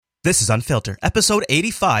This is Unfiltered, episode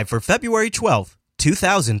 85 for February 12th.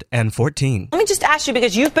 2014. Let me just ask you,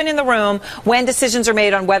 because you've been in the room when decisions are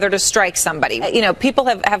made on whether to strike somebody. You know, people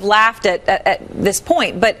have laughed at this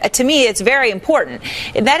point, but to me, it's very important.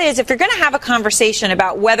 That is, if you're going to have a conversation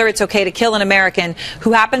about whether it's okay to kill an American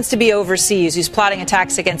who happens to be overseas, who's plotting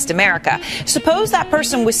attacks against America, suppose that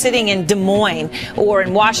person was sitting in Des Moines or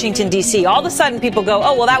in Washington, D.C. All of a sudden, people go,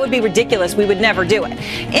 oh, well, that would be ridiculous. We would never do it.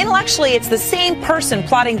 Intellectually, it's the same person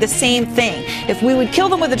plotting the same thing. If we would kill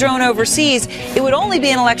them with a drone overseas, it would only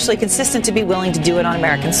be intellectually consistent to be willing to do it on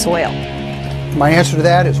American soil. My answer to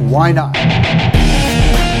that is why not?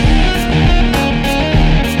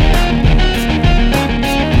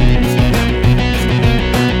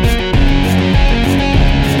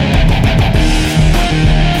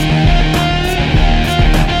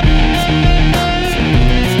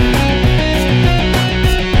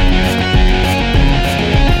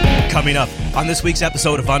 Coming up on this week's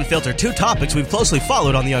episode of Unfiltered, two topics we've closely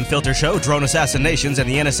followed on the Unfiltered show: drone assassinations and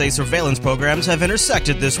the NSA surveillance programs have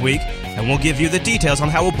intersected this week, and we'll give you the details on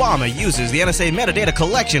how Obama uses the NSA metadata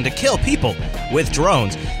collection to kill people with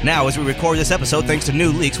drones. Now, as we record this episode, thanks to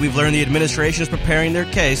new leaks, we've learned the administration is preparing their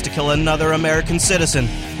case to kill another American citizen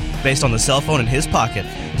based on the cell phone in his pocket.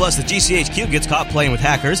 Plus, the GCHQ gets caught playing with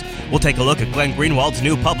hackers. We'll take a look at Glenn Greenwald's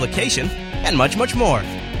new publication, and much, much more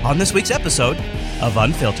on this week's episode of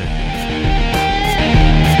Unfiltered.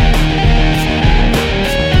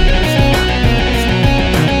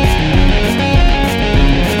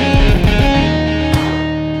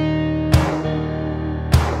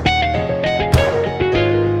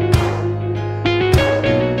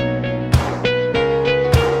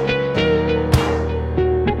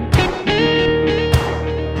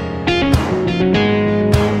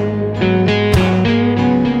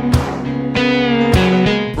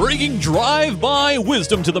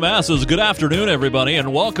 Wisdom to the masses. Good afternoon, everybody,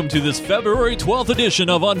 and welcome to this February 12th edition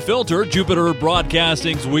of Unfiltered, Jupiter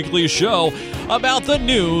Broadcasting's weekly show about the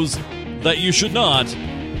news that you should not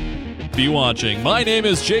be watching. My name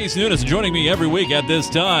is Chase Nunes, and joining me every week at this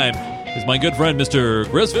time is my good friend, Mr.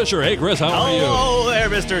 Chris Fisher. Hey, Chris, how are you? Hello there,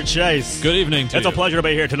 Mr. Chase. Good evening to you. It's a pleasure to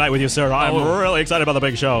be here tonight with you, sir. I'm really excited about the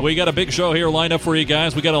big show. We got a big show here lined up for you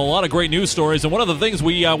guys. We got a lot of great news stories, and one of the things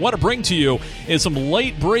we want to bring to you is some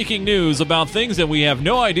late-breaking news about things that we have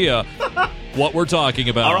no idea what we're talking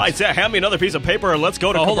about. All right, hand me another piece of paper and let's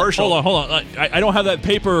go to commercial. Hold on. I don't have that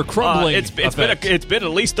paper crumbling. It's been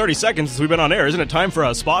at least 30 seconds since we've been on air. Isn't it time for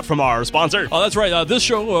a spot from our sponsor? Oh, that's right. This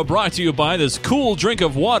show brought to you by this cool drink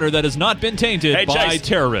of water that has not been tainted by Chase,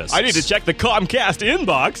 terrorists. I need to check the Comcast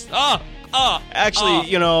inbox. Actually,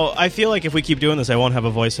 you know, I feel like if we keep doing this, I won't have a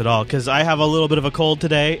voice at all, because I have a little bit of a cold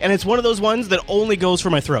today, and it's one of those ones that only goes for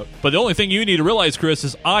my throat. But the only thing you need to realize, Chris,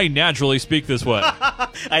 is I naturally speak this way.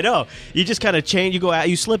 I know. You just kind of change.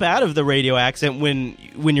 You slip out of the radio accent when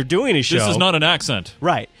you're doing a show. This is not an accent.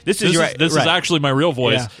 Right. This is actually my real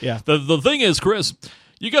voice. Yeah. The thing is, Chris,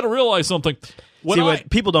 you got to realize something. What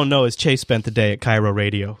people don't know is Chase spent the day at Cairo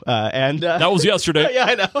Radio, and that was yesterday. Yeah,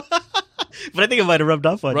 I know. But I think it might have rubbed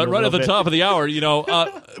off on you. Right at the top of the hour, you know.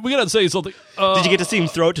 We got to say something. Did you get to see him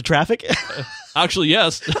throw it to traffic? Actually,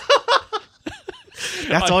 yes.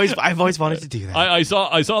 I've always wanted to do that. I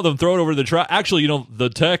saw them throw it over the track. Actually, you know, the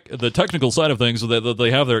technical side of things that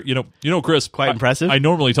they have there. You know, Chris, quite impressive. I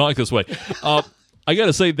normally talk this way. I got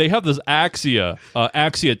to say, they have this Axia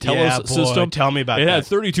Telos system. Tell me about it. It had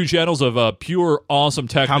 32 channels of pure, awesome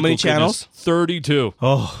technical. How many channels? 32.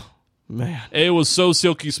 Oh, man. It was so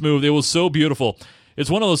silky smooth. It was so beautiful.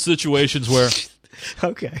 It's one of those situations where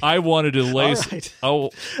okay, I wanted to lay... Right.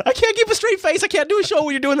 I can't keep a straight face. I can't do a show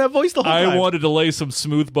when you're doing that voice the whole time. I wanted to lay some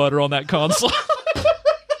smooth butter on that console.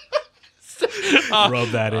 Rub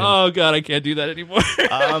that in. Oh God, I can't do that anymore.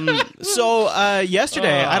 So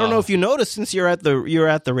yesterday, I don't know if you noticed, since you're at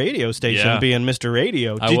the radio station, being Mr.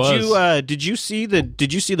 Radio. Did you see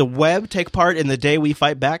the web take part in the Day We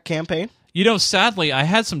Fight Back campaign? You know, sadly, I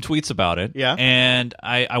had some tweets about it. Yeah, and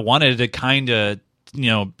I wanted to kind of, you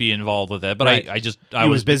know, be involved with it, but right. I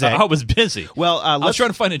was busy. I was busy. Well, I was trying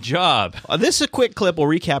to find a job. This is a quick clip. We'll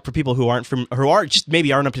recap for people who aren't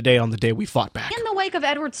up to date on the day we fought back. In the wake of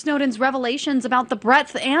Edward Snowden's revelations about the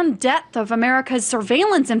breadth and depth of America's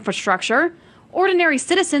surveillance infrastructure, ordinary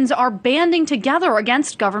citizens are banding together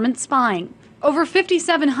against government spying. Over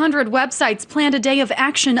 5,700 websites planned a day of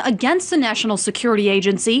action against the National Security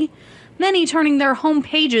Agency, many turning their home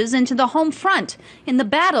pages into the home front in the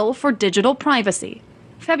battle for digital privacy.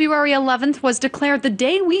 February 11th was declared the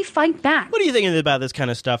day we fight back. What are you thinking about this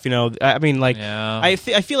kind of stuff? You know, I mean, like, I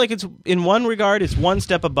feel like it's, in one regard, it's one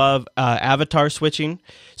step above avatar switching.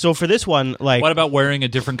 So for this one, like... What about wearing a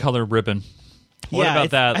different color ribbon? What about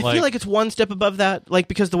that? I feel like it's one step above that, like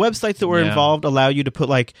because the websites that were involved allow you to put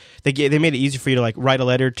like they made it easy for you to like write a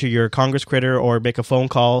letter to your Congress critter or make a phone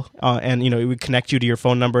call, and it would connect you to your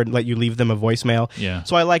phone number and let you leave them a voicemail. Yeah.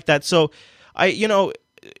 So I like that. So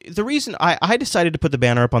the reason I decided to put the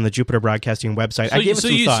banner up on the Jupiter Broadcasting website, I gave it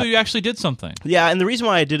some thought. So you actually did something. Yeah, and the reason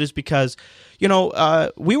why I did is because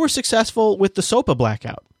we were successful with the SOPA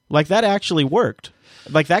blackout. Like that actually worked.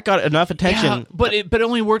 Like that got enough attention. Yeah, but it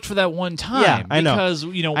only worked for that one time. Yeah, I know. Because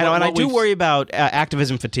I do worry about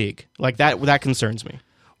activism fatigue. Like that concerns me.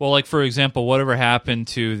 Well, like for example, whatever happened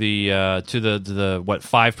to the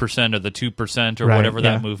 5% or the 2% or whatever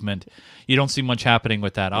that movement, you don't see much happening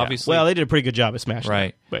with that. Obviously, well, they did a pretty good job of smashing. Right,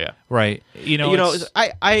 it. But yeah, right.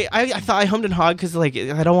 I thought I hummed and hawed because like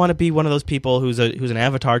I don't want to be one of those people who's an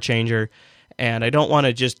avatar changer. And I don't want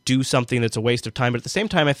to just do something that's a waste of time. But at the same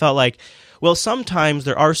time, I felt like, well, sometimes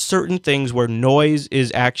there are certain things where noise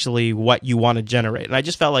is actually what you want to generate. And I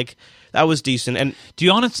just felt like that was decent. And do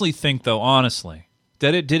you honestly think, though,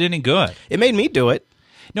 that it did any good? It made me do it.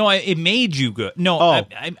 No, it made you good. No,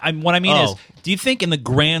 what I mean is, do you think in the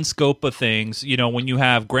grand scope of things, when you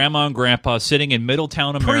have grandma and grandpa sitting in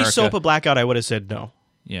Middletown, America... Pre-SOPA blackout, I would have said no.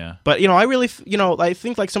 Yeah, but I really, I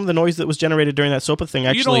think like some of the noise that was generated during that SOPA thing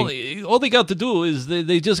actually. All they got to do is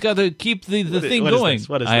they just got to keep the thing going.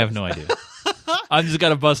 What is I have no idea. I just got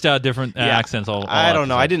to bust out different accents. I don't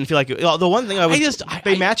know. I didn't feel like it. The one thing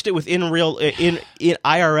they matched it with in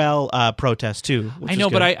IRL protests too. I know,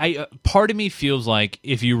 but I part of me feels like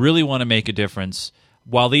if you really want to make a difference,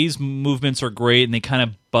 while these movements are great and they kind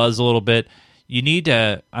of buzz a little bit, you need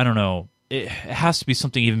to. I don't know. It has to be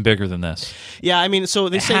something even bigger than this. Yeah, I mean, so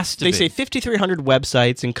they say 5,300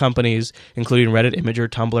 websites and companies, including Reddit, Imgur,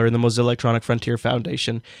 Tumblr, and the Mozilla Electronic Frontier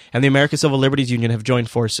Foundation, and the American Civil Liberties Union have joined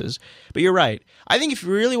forces. But you're right. I think if you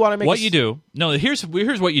really want to make here's what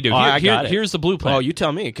you do. Here's the blueprint. Oh, you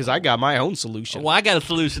tell me, because I got my own solution. Well, I got a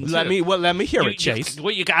solution too. Let me hear it, Chase.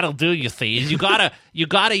 What you got to do, you see, is you gotta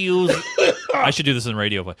use. I should do this in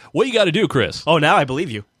radio. But what you got to do, Chris? Oh, now I believe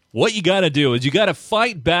you. What you got to do is you got to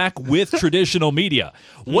fight back with traditional media.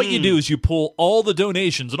 What you do is you pull all the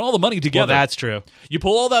donations and all the money together. Well, that's true. You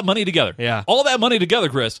pull all that money together. Yeah. All that money together,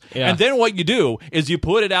 Chris. Yeah. And then what you do is you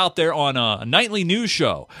put it out there on a nightly news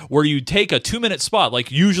show where you take a 2-minute spot,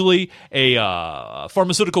 like usually a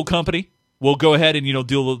pharmaceutical company will go ahead and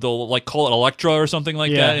they'll like call it Electra or something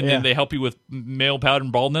like that, and then they help you with male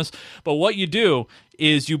pattern baldness. But what you do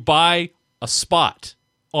is you buy a spot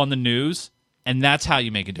on the news. And that's how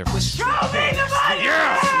you make a difference.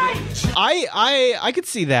 I could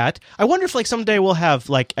see that. I wonder if like someday we'll have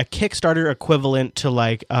like a Kickstarter equivalent to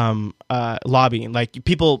like lobbying. Like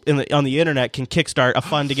people on the internet can kickstart a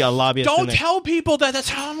fund to get a lobbyist. Don't tell people that. That's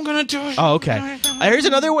how I'm gonna do it. Oh, okay. Here's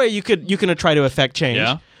another way you can try to affect change.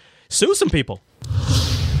 Yeah. Sue some people.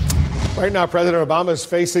 Right now, President Obama is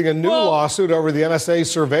facing a new lawsuit over the NSA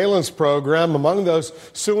surveillance program. Among those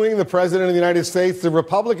suing the President of the United States, the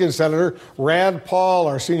Republican Senator Rand Paul.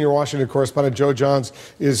 Our senior Washington correspondent Joe Johns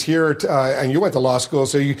is here, and you went to law school,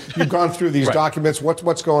 so you've gone through these documents.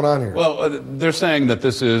 What's going on here? Well, they're saying that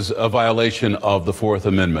this is a violation of the Fourth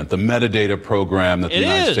Amendment, the metadata program that the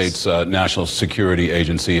United States National Security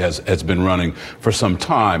Agency has been running for some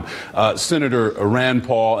time. Senator Rand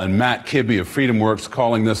Paul and Matt Kibbe of FreedomWorks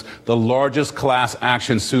calling this the largest class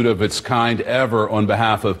action suit of its kind ever on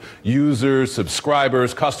behalf of users,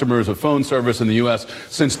 subscribers, customers of phone service in the U.S.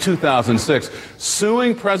 since 2006,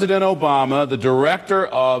 suing President Obama, the director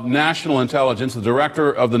of national intelligence, the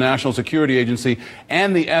director of the National Security Agency,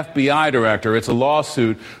 and the FBI director. It's a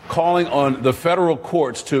lawsuit calling on the federal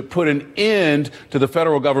courts to put an end to the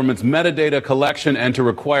federal government's metadata collection and to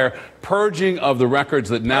require purging of the records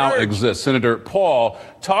that now exist. Senator Paul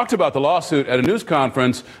talked about the lawsuit at a news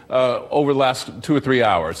conference over the last 2 or 3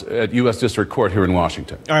 hours at U.S. District Court here in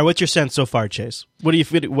Washington. All right, what's your sense so far, Chase? How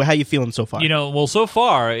you feeling so far? So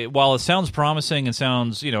far, while it sounds promising and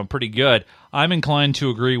sounds, pretty good, I'm inclined to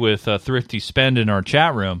agree with Thrifty Spend in our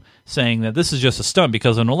chat room, saying that this is just a stunt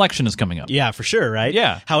because an election is coming up. Yeah, for sure, right?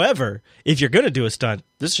 Yeah. However, if you're going to do a stunt,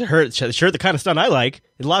 this is sure the kind of stunt I like.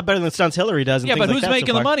 It's a lot better than the stunts Hillary does. And yeah, things but like who's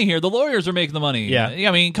making the money here? The lawyers are making the money. Yeah.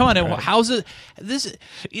 I mean, come on. Right. How's it?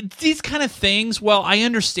 These kind of things. Well, I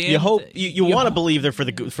understand. You hope you want to believe they're for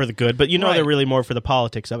the good, but they're really more for the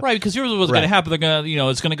politics of it. Right, because here's what's going to happen. They're going to,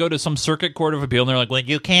 it's going to go to some circuit court of appeal, and they're like, well,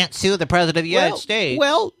 you can't sue the president of the United States.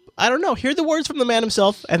 Well, I don't know. Hear the words from the man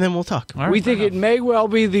himself, and then we'll talk. Right, we think it may well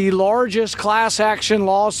be the largest class action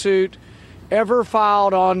lawsuit ever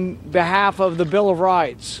filed on behalf of the Bill of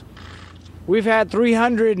Rights. We've had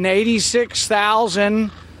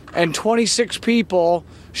 386,026 people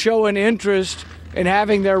show an interest and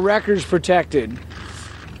having their records protected.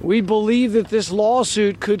 We believe that this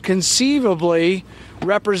lawsuit could conceivably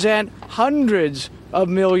represent hundreds of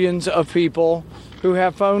millions of people who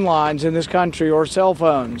have phone lines in this country or cell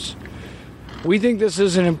phones. We think this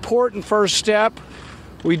is an important first step.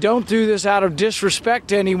 We don't do this out of disrespect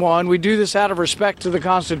to anyone. We do this out of respect to the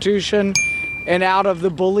Constitution and out of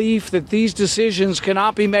the belief that these decisions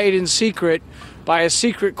cannot be made in secret by a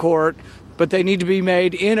secret court, but they need to be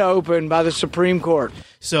made in open by the Supreme Court.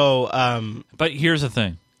 So, but here's the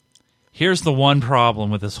thing. Here's the one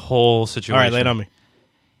problem with this whole situation. All right, lay it on me.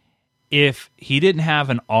 If he didn't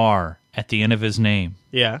have an R at the end of his name,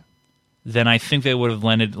 yeah, then I think they would have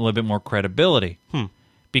lent it a little bit more credibility.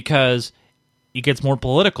 Because it gets more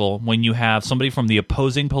political when you have somebody from the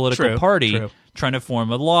opposing political party trying to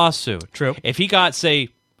form a lawsuit. True. If he got, say,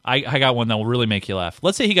 I got one that will really make you laugh.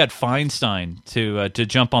 Let's say he got Feinstein to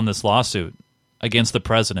jump on this lawsuit against the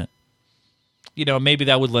president. You know, maybe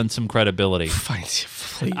that would lend some credibility. Please.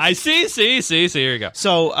 I see. Here you go.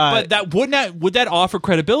 So, but that would that offer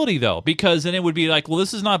credibility though? Because then it would be like, well,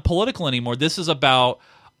 this is not political anymore. This is about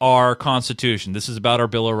our Constitution. This is about our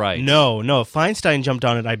Bill of Rights. No. If Feinstein jumped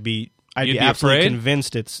on it, I'd be absolutely afraid?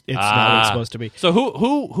 Convinced it's not what it's supposed to be. So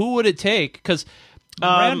who would it take? Because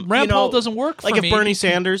Rand Paul doesn't work for like me. If Bernie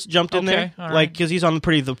Sanders jumped in there, all right. like because he's on the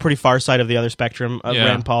pretty far side of the other spectrum of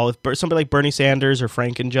Rand Paul. If somebody like Bernie Sanders or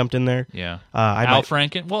Franken jumped in there, Al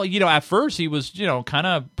Franken. Well, at first he was kind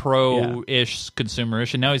of pro-ish,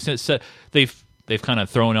 consumerish, and now they've kind of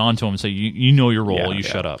thrown onto him and say, you know your role,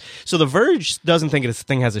 shut up. So The Verge doesn't think this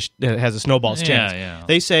thing has a snowball's chance. Yeah.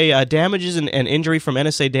 They say damages and injury from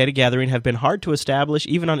NSA data gathering have been hard to establish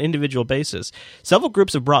even on individual basis. Several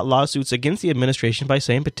groups have brought lawsuits against the administration by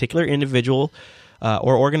saying particular individual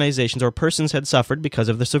or organizations or persons had suffered because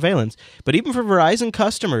of the surveillance. But even for Verizon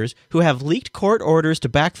customers who have leaked court orders to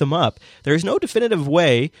back them up, there is no definitive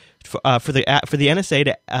way for the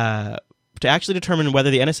NSA to actually determine whether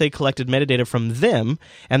the NSA collected metadata from them,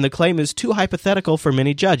 and the claim is too hypothetical for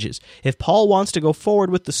many judges. If Paul wants to go forward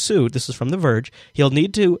with the suit, this is from The Verge, he'll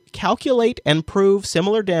need to calculate and prove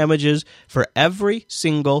similar damages for every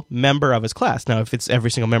single member of his class. Now, if it's every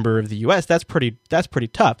single member of the U.S., that's pretty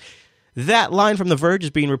tough. That line from The Verge is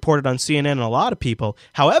being reported on CNN and a lot of people.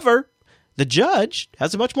 However, the judge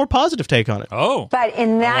has a much more positive take on it. Oh. But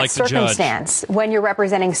in that circumstance, when you're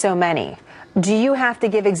representing so many, do you have to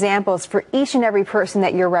give examples for each and every person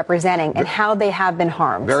that you're representing and how they have been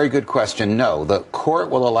harmed? Very good question. No, the court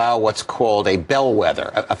will allow what's called a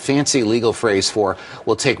bellwether, a fancy legal phrase for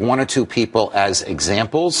we'll take one or two people as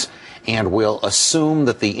examples and we'll assume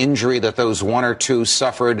that the injury that those one or two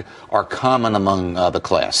suffered are common among the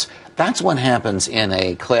class. That's what happens in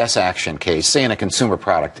a class action case, say in a consumer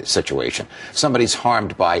product situation. Somebody's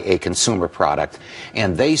harmed by a consumer product,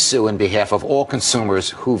 and they sue in behalf of all consumers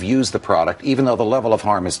who've used the product, even though the level of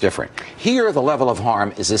harm is different. Here, the level of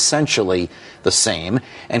harm is essentially the same,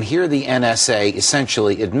 and here the NSA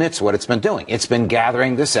essentially admits what it's been doing. It's been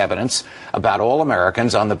gathering this evidence about all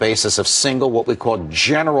Americans on the basis of single, what we call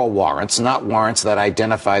general warrants, not warrants that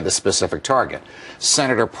identify the specific target.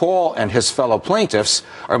 Senator Paul and his fellow plaintiffs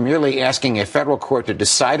are merely asking a federal court to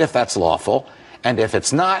decide if that's lawful, and if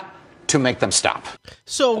it's not, to make them stop.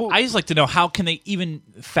 So I just like to know, how can they even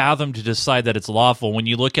fathom to decide that it's lawful when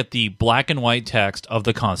you look at the black and white text of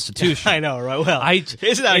the Constitution? I know, right? Well,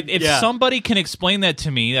 if somebody can explain that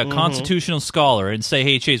to me, a constitutional scholar, and say,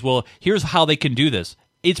 hey, Chase, well, here's how they can do this.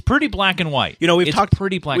 It's pretty black and white. We've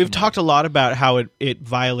talked a lot about how it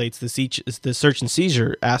violates the search and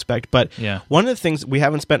seizure aspect, but one of the things we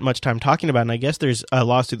haven't spent much time talking about, and I guess there's a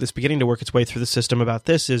lawsuit that's beginning to work its way through the system about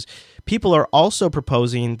this, is people are also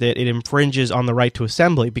proposing that it infringes on the right to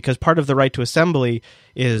assembly, because part of the right to assembly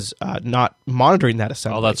is not monitoring that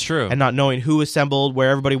assembly. Oh, that's true. And not knowing who assembled,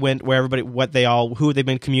 where everybody went, who they've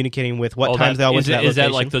been communicating with, what times they all went to that location. Is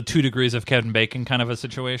that like the 2 degrees of Kevin Bacon kind of a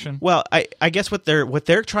situation? Well, I guess what they're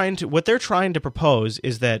trying to propose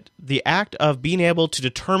is that the act of being able to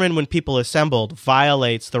determine when people assembled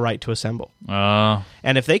violates the right to assemble.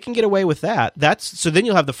 And if they can get away with that, so then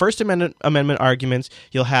you'll have the First Amendment arguments.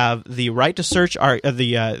 You'll have the right to search,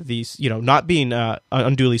 not being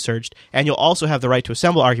unduly searched, and you'll also have the right to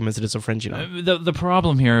assemble arguments that it's infringing on. The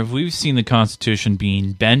problem here, if we've seen the Constitution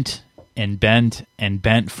being bent and bent and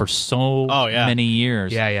bent for so many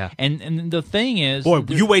years. Yeah. And the thing is... Boy,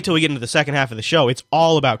 you wait till we get into the second half of the show. It's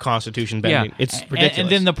all about Constitution bending. It's ridiculous. And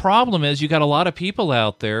then the problem is you got a lot of people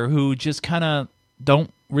out there who just kind of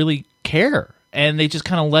don't really care. And they just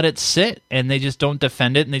kind of let it sit, and they just don't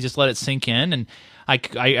defend it, and they just let it sink in. And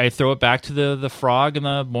I throw it back to the frog and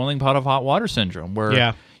the boiling pot of hot water syndrome,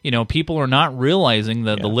 where people are not realizing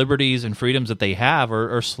that the liberties and freedoms that they have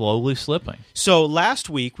are slowly slipping. So last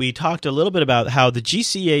week we talked a little bit about how the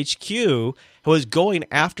GCHQ was going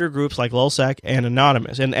after groups like Lulzsec and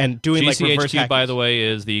Anonymous and doing like reverse GCHQ, by the way,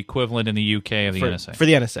 is the equivalent in the UK of the NSA. For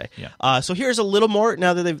the NSA. Yeah. So here's a little more,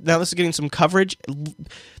 now this is getting some coverage.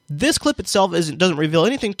 This clip itself doesn't reveal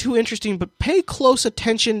anything too interesting, but pay close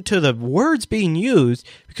attention to the words being used,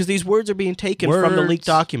 because these words are being taken from the leaked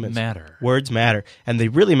documents. Words matter, and they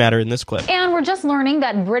really matter in this clip. And we're just learning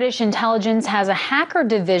that British intelligence has a hacker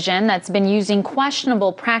division that's been using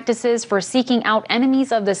questionable practices for seeking out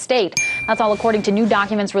enemies of the state. That's all according to new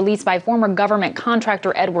documents released by former government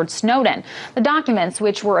contractor Edward Snowden. The documents,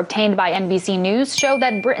 which were obtained by NBC News, show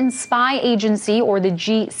that Britain's spy agency, or the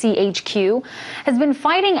GCHQ, has been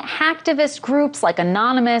fighting hacktivist groups like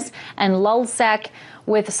Anonymous and Lulzsec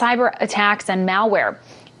with cyber attacks and malware.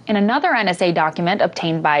 In another NSA document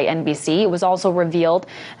obtained by NBC, it was also revealed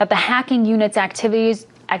that the hacking unit's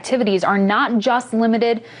activities are not just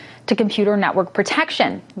limited to computer network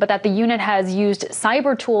protection, but that the unit has used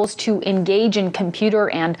cyber tools to engage in computer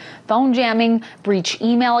and phone jamming, breach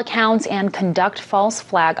email accounts, and conduct false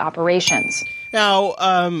flag operations. Now,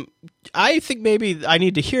 I think maybe I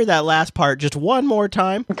need to hear that last part just one more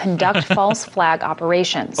time. Conduct false flag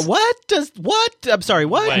operations. What? I'm sorry,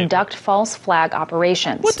 what? Conduct false flag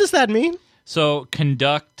operations. What does that mean? So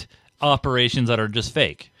conduct operations that are just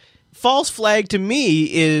fake. False flag to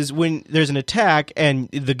me is when there's an attack and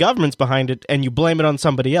the government's behind it and you blame it on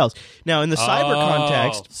somebody else. Now, in the cyber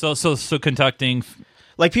context... So conducting...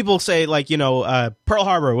 Like people say, like, Pearl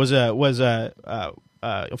Harbor was a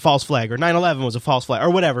false flag, or 9/11 was a false flag, or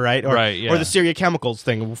whatever, right? Or, right, yeah. Or the Syria chemicals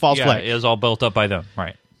thing, false flag. Yeah, it was all built up by them,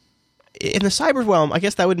 right. In the cyber realm, I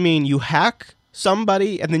guess that would mean you hack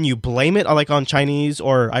somebody and then you blame it on Chinese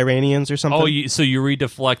or Iranians or something. Oh, so you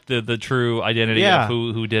redeflect the true identity of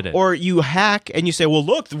who did it. Or you hack and you say, well,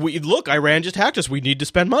 look, Iran just hacked us. We need to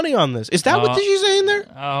spend money on this. Is that what she's saying there?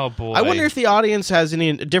 Oh, boy. I wonder if the audience has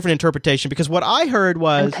any different interpretation, because what I heard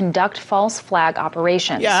was... And conduct false flag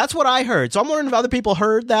operations. Yeah, that's what I heard. So I'm wondering if other people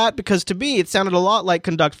heard that, because to me it sounded a lot like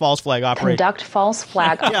conduct false flag operations. Conduct false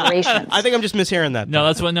flag operations. I think I'm just mishearing that. No,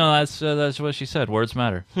 that's what she said. Words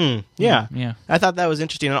matter. Yeah. Yeah. I thought that was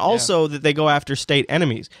interesting. And also that they go after state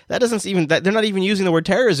enemies. That doesn't even... they're not even using the word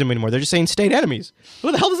terrorism anymore. They're just saying state enemies.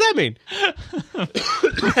 What the hell does that mean?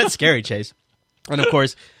 That's scary, Chase. And of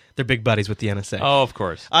course, they're big buddies with the NSA. Oh, of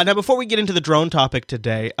course. Now, before we get into the drone topic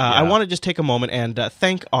today, I want to just take a moment and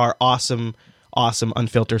thank our awesome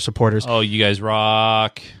Unfiltered supporters. Oh, you guys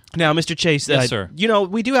rock. Now, Mr. Chase, yes, sir.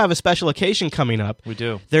 We do have a special occasion coming up. We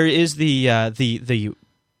do. There is the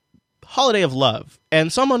Holiday of Love,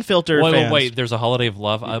 and some Unfiltered fans... Wait, there's a Holiday of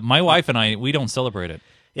Love? My wife and I, we don't celebrate it.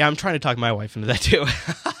 Yeah, I'm trying to talk my wife into that, too.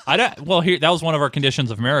 That was one of our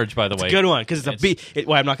conditions of marriage, by the way. It's a good one, because I'm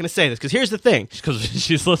not going to say this, because here's the thing. Because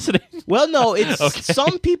she's listening? Well, no, it's okay.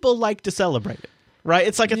 Some people like to celebrate it, right?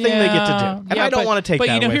 It's like a thing they get to do. And I don't want to take that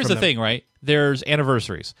away from them. But here's the thing, right? There's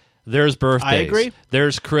anniversaries. There's birthdays. I agree.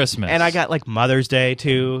 There's Christmas. And I got like Mother's Day,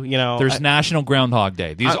 too. There's National Groundhog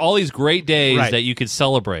Day. All these great days that you could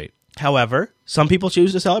celebrate. However, some people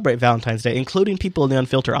choose to celebrate Valentine's Day, including people in the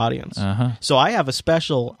Unfiltered audience. So I have a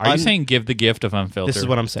special... Are you saying give the gift of Unfiltered? This is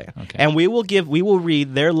what I'm saying. Okay. And we will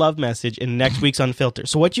read their love message in next week's Unfiltered.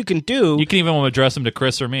 So what you can do... You can even address them to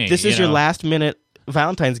Chris or me. This is your last minute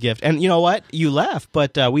Valentine's gift. And you know what? You laugh,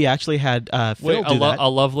 but we actually had Phil do that. A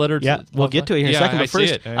love letter? We'll get to it here in a second. But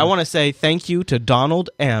first, I want to say thank you to Donald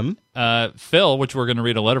M., Phil, which we're going to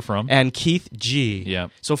read a letter from, and Keith G. Yeah.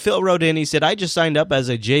 So Phil wrote in. He said, "I just signed up as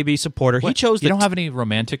a JB supporter." What? He chose. You don't have any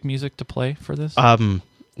romantic music to play for this?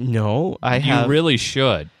 No, I have. You really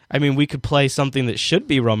should. I mean, we could play something that should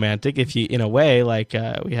be romantic, if you, in a way, like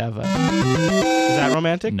we have. Is that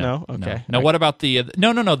romantic? No. Okay. No. What about the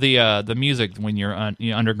the music when you're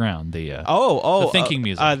underground? The the thinking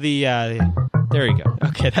music. There you go.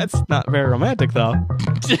 Okay, that's not very romantic though.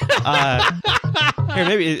 Here,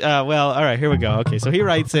 maybe. Well, all right. Here we go. Okay, so he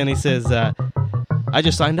writes in. He says, "I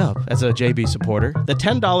just signed up as a JB supporter. The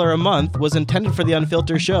 $10 a month was intended for the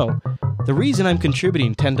Unfiltered show. The reason I'm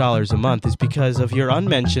contributing $10 a month is because of your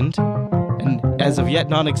unmentioned and as of yet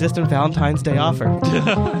non-existent Valentine's Day offer.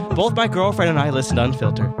 Both my girlfriend and I listen to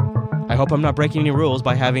Unfiltered. I hope I'm not breaking any rules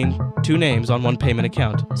by having two names on one payment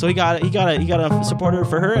account." So he got a supporter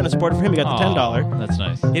for her and a supporter for him. He got the $10. That's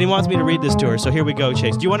nice. And he wants me to read this to her. So here we go,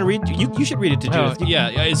 Chase. Do you want to read? You should read it to Judith. Yeah.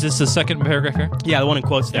 Is this the second paragraph here? Yeah, the one in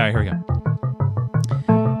quotes there. All right, here we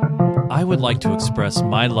go. I would like to express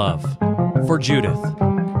my love for Judith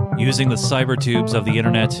using the cyber tubes of the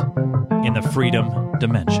internet in the freedom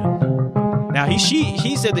dimension. Now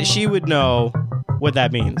he said that she would know what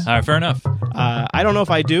that means. All right, fair enough. I don't know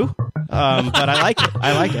if I do, but I like it.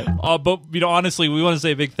 I like it. But honestly, we want to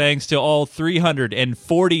say big thanks to all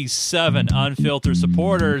 347 Unfiltered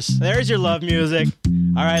supporters. There's your love music.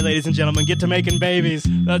 All right, ladies and gentlemen, get to making babies.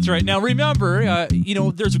 That's right. Now, remember,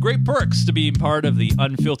 there's great perks to being part of the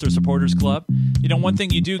Unfiltered Supporters Club. One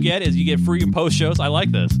thing you do get is you get free and post shows. I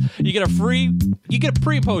like this. You get a pre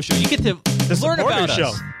and post show. You get to learn about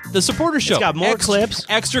us. The supporter show. It's got more clips.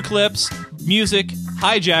 Extra clips, music,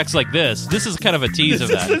 hijacks like this. This is kind of a tease of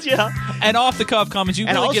that. Yeah. And off-the-cuff comments. You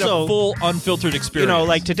really get a full unfiltered experience.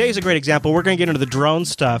 Like today's a great example. We're going to get into the drone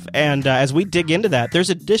stuff. And as we dig into that, there's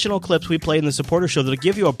additional clips we play in the supporter show that'll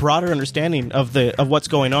give you a broader understanding of what's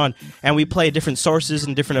going on. And we play different sources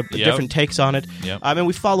and different takes on it. Yep. And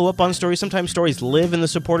we follow up on stories. Sometimes stories live in the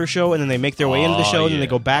supporter show, and then they make their way into the show, and then they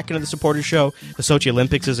go back into the supporter show. The Sochi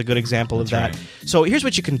Olympics is a good example of that. Right. So here's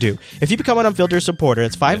what you can do. If you become an Unfiltered supporter,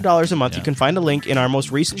 it's $5 a month. You can find a link in our most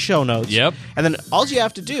recent show notes. Yep. And then all you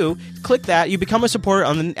have to do, click that. You become a supporter.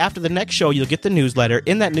 After the next show, you'll get the newsletter.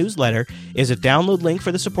 In that newsletter is a download link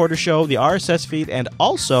for the supporter show, the RSS feed, and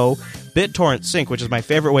also BitTorrent Sync, which is my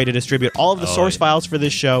favorite way to distribute all of the source files for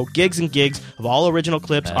this show, gigs and gigs of all original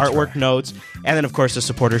clips, artwork, notes, and then, of course, the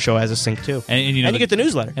supporter show has a sync, too. And you get the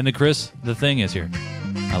newsletter. And the thing is here.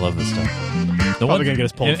 I love this stuff. Probably going to get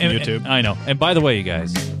us pulled from YouTube. I know. And by the way, you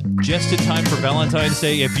guys, just in time for Valentine's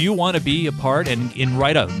Day, if you want to be a part and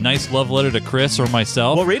write a nice love letter to Chris or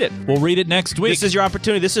myself, we'll read it. We'll read it next week. This is your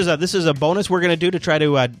opportunity. This is a bonus we're going to do to try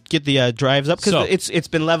to get the drives up, because it's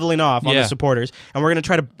been leveling off on the supporters, and we're going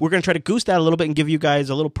to try to goose that a little bit and give you guys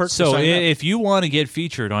a little perk. So if you want to get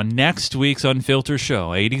featured on next week's Unfiltered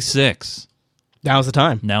Show 86. Now's the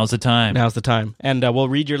time. And we'll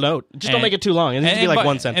read your note. Just don't make it too long. It needs to be like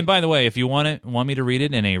 1 sentence. And by the way, if you want me to read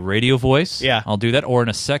it in a radio voice, I'll do that, or in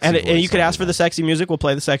a sexy voice. And you could ask for the sexy music. We'll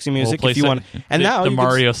play the sexy music if you want. And now the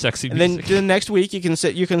Mario sexy music. And then next week you can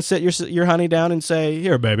sit your honey down and say,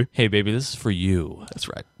 "Here, baby. Hey, baby, this is for you."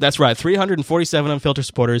 That's right. 347 Unfiltered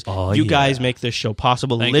supporters. You guys make this show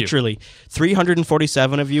possible. Thank Literally,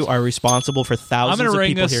 347 of you are responsible for thousands of people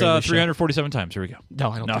I'm going to ring this 347 times. Here we go. No,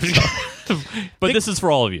 I don't think so. But this is for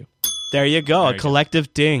all of you. There you go. A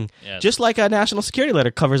collective ding. Yes. Just like a national security letter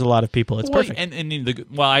covers a lot of people. It's perfect.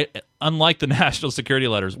 Unlike the national security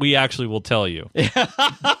letters, we actually will tell you.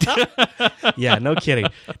 Yeah, no kidding.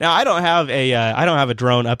 Now I don't have a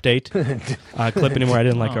drone update clip anymore. I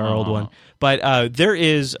didn't like our old one. But there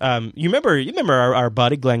is, you remember our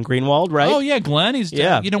buddy Glenn Greenwald, right? Oh yeah, Glenn. Has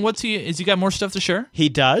he got more stuff to share? He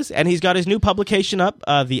does, and he's got his new publication up.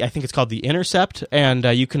 I think it's called The Intercept, and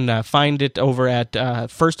you can find it over at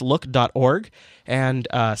firstlook.org and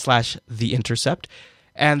 /The Intercept.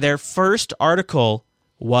 And their first article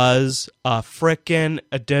was a frickin'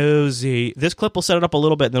 doozy. This clip will set it up a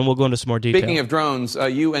little bit, and then we'll go into some more detail. Speaking of drones,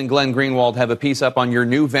 you and Glenn Greenwald have a piece up on your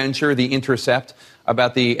new venture, The Intercept,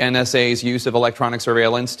 about the NSA's use of electronic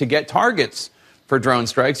surveillance to get targets for drone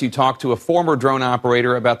strikes. You talked to a former drone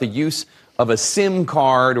operator about the use of a SIM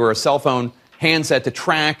card or a cell phone handset to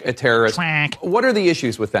track a terrorist. What are the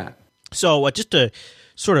issues with that? So just to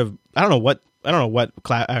sort of, I don't know what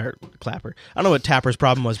Clapper. I don't know what Tapper's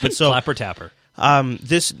problem was, but so Clapper Tapper.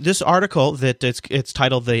 This article that it's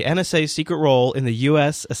titled "The NSA's Secret Role in the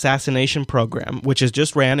U.S. Assassination Program," which is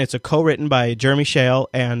just ran. It's a co-written by Jeremy Shale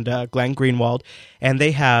and Glenn Greenwald, and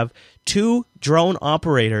they have 2 drone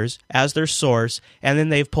operators as their source, and then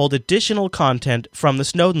they've pulled additional content from the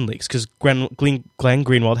Snowden leaks because Glenn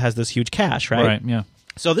Greenwald has this huge cache, right? Right. Yeah.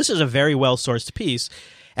 So this is a very well-sourced piece,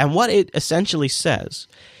 and what it essentially says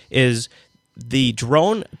is the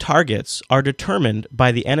drone targets are determined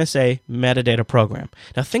by the NSA metadata program.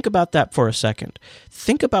 Now think about that for a second.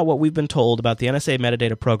 Think about what we've been told about the NSA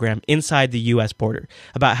metadata program inside the U.S. border,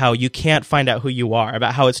 about how you can't find out who you are,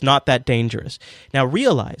 about how it's not that dangerous. Now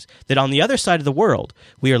realize that on the other side of the world,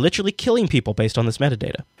 we are literally killing people based on this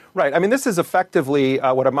metadata. Right. I mean, this is effectively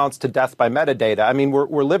what amounts to death by metadata. I mean,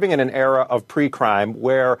 we're living in an era of pre-crime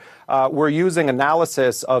where we're using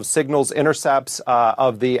analysis of signals intercepts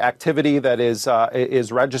of the activity that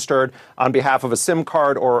is registered on behalf of a SIM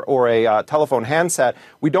card or a telephone handset.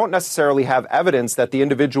 We don't necessarily have evidence that the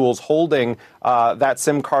individuals holding that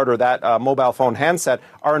SIM card or that mobile phone handset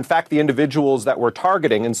are in fact the individuals that we're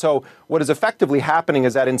targeting. And so what is effectively happening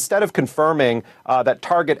is that instead of confirming that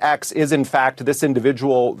target X is in fact this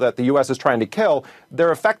individual that the U.S. is trying to kill,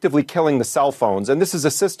 they're effectively killing the cell phones. And this is a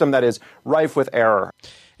system that is rife with error.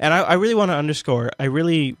 And I really want to underscore, I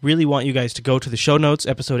really, really want you guys to go to the show notes,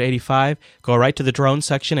 episode 85, go right to the drone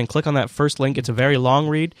section and click on that first link. It's a very long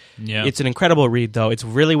read. Yeah. It's an incredible read, though. It's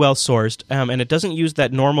really well sourced, and it doesn't use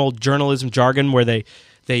that normal journalism jargon where they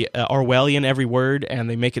Orwellian every word, and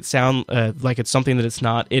they make it sound like it's something that it's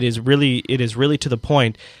not. It is really to the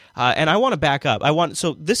point. And I want to back up.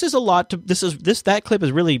 This is a lot to that clip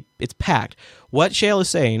is really, it's packed. What Shale is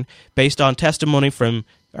saying, based on testimony from,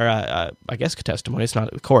 I guess testimony, it's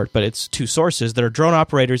not a court, but it's two sources that are drone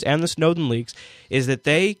operators and the Snowden leaks, is that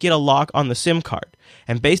they get a lock on the SIM card.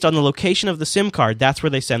 And based on the location of the SIM card, that's where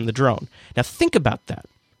they send the drone. Now think about that.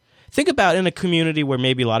 Think about in a community where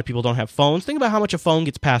maybe a lot of people don't have phones. Think about how much a phone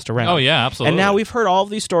gets passed around. Oh yeah, absolutely. And now we've heard all of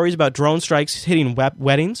these stories about drone strikes hitting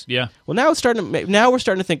weddings. Yeah. Well, now we're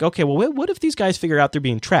starting to think, okay, well, what if these guys figure out they're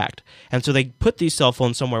being tracked, and so they put these cell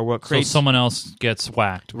phones somewhere where it creates someone else gets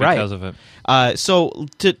whacked because of it. So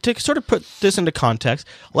to sort of put this into context,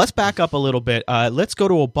 let's back up a little bit. Let's go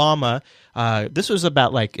to Obama. This was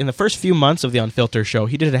about like in the first few months of the Unfiltered show.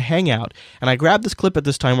 He did a hangout, and I grabbed this clip at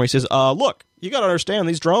this time where he says, look, you got to understand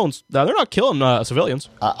these drones, they're not killing civilians.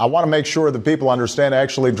 I want to make sure that people understand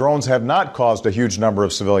actually drones have not caused a huge number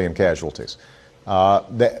of civilian casualties. For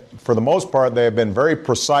the most part, they have been very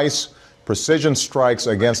precision strikes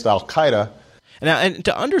against al-Qaeda. Now, and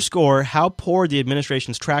to underscore how poor the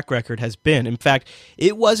administration's track record has been, in fact,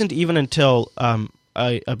 it wasn't even until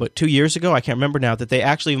about 2 years ago, I can't remember now, that they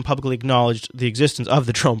actually even publicly acknowledged the existence of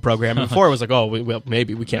the drone program. Before it was like,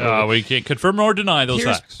 maybe we can't. We can't confirm or deny those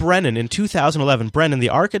facts. Brennan in 2011. Brennan, the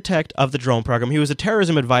architect of the drone program, he was a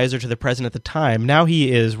terrorism advisor to the president at the time. Now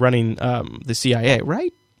he is running the CIA,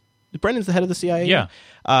 right? Brennan's the head of the CIA. Yeah.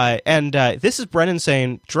 This is Brennan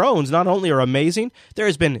saying drones not only are amazing, there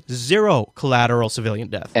has been zero collateral civilian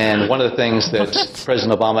death. And one of the things that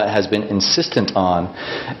President Obama has been insistent on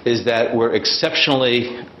is that we're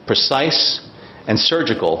exceptionally precise and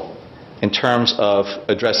surgical in terms of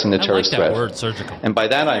addressing the terrorist threat. I like that word, surgical. And by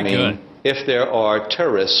that I mean, if there are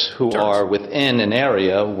terrorists who are within an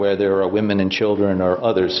area where there are women and children or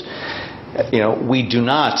others, we do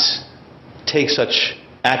not take such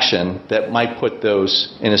action that might put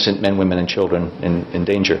those innocent men, women, and children in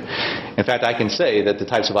danger. In fact, I can say that the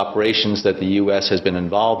types of operations that the U.S. has been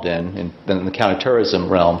involved in the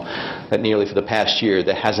counterterrorism realm, that nearly for the past year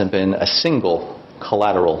there hasn't been a single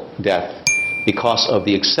collateral death because of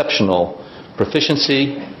the exceptional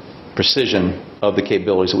proficiency, precision of the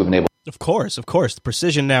capabilities that we've been able. Of course. The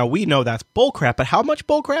precision now, we know that's bullcrap, but how much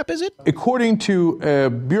bullcrap is it? According to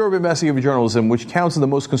Bureau of Investigative Journalism, which counts in the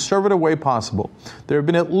most conservative way possible, there have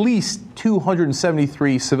been at least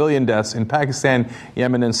 273 civilian deaths in Pakistan,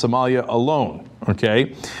 Yemen, and Somalia alone,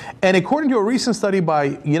 okay? And according to a recent study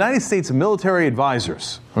by United States military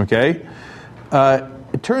advisors, okay,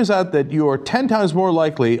 it turns out that you are 10 times more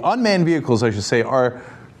likely, unmanned vehicles, I should say, are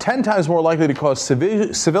 10 times more likely to cause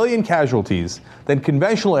civilian casualties than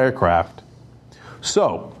conventional aircraft.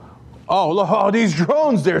 So, these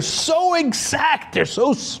drones, they're so exact, they're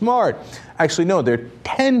so smart. Actually, no, they're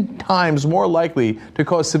 10 times more likely to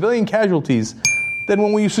cause civilian casualties than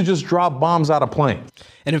when we used to just drop bombs out of planes.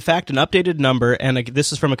 And in fact, an updated number, and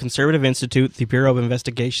this is from a conservative institute, the Bureau of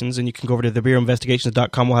Investigations, and you can go over to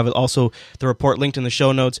thebureauofinvestigations.com. We'll have also the report linked in the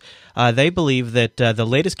show notes. They believe that the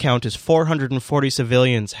latest count is 440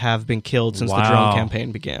 civilians have been killed since the drone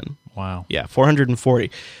campaign began. Wow. Yeah,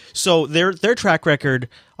 440. So their track record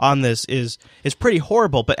on this is pretty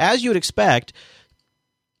horrible. But as you would expect,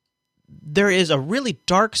 there is a really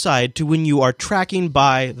dark side to when you are tracking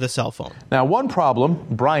by the cell phone. Now, one problem,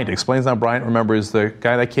 Bryant explains. Now, Bryant, remember, is the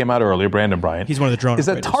guy that came out earlier, Brandon Bryant. He's one of the drone operators.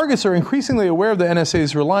 That targets are increasingly aware of the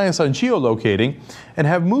NSA's reliance on geolocating and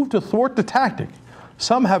have moved to thwart the tactic.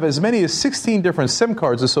 Some have as many as 16 different SIM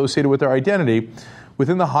cards associated with their identity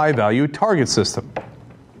within the high-value target system.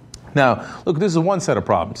 Now, look, this is one set of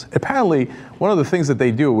problems. Apparently, one of the things that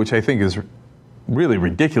they do, which I think is really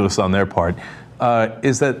ridiculous on their part,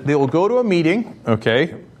 is that they will go to a meeting,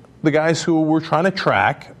 okay, the guys who we're trying to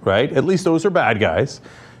track, right, at least those are bad guys,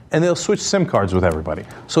 and they'll switch SIM cards with everybody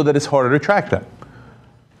so that it's harder to track them.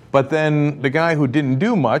 But then the guy who didn't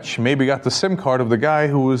do much maybe got the SIM card of the guy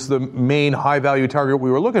who was the main high-value target we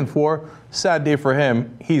were looking for. Sad day for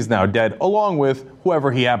him. He's now dead, along with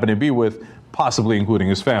whoever he happened to be with, possibly including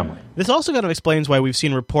his family. This also kind of explains why we've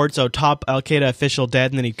seen reports of top Al-Qaeda official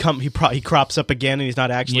dead, and then he crops up again, and he's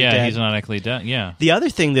not actually dead. Yeah, he's not actually dead, yeah. The other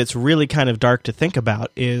thing that's really kind of dark to think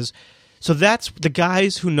about is, so that's the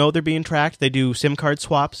guys who know they're being tracked, they do SIM card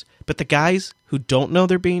swaps, but the guys who don't know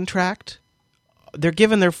they're being tracked, they're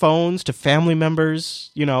giving their phones to family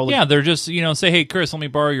members, Yeah, they're just, say, hey, Chris, let me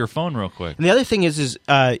borrow your phone real quick. And the other thing is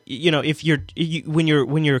if when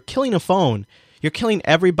you're killing a phone, you're killing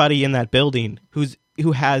everybody in that building who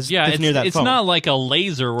has that's near that phone. It's not like a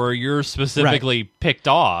laser where you're specifically picked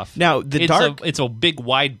off. Now, it's a big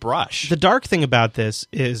wide brush. The dark thing about this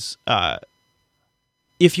is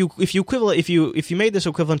if you made this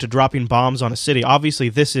equivalent to dropping bombs on a city, obviously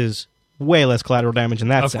this is way less collateral damage in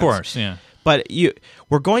that sense. Of course, yeah. But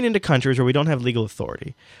we're going into countries where we don't have legal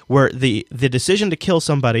authority, where the decision to kill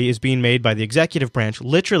somebody is being made by the executive branch.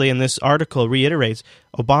 Literally, in this article reiterates,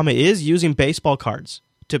 Obama is using baseball cards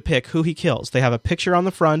to pick who he kills. They have a picture on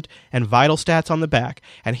the front and vital stats on the back.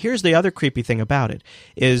 And here's the other creepy thing about it,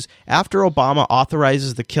 is after Obama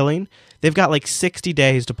authorizes the killing, they've got like 60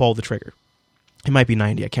 days to pull the trigger. It might be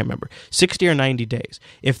 90, I can't remember. 60 or 90 days.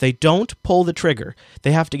 If they don't pull the trigger,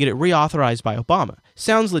 they have to get it reauthorized by Obama.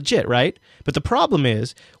 Sounds legit, right? But the problem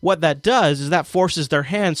is, what that does is that forces their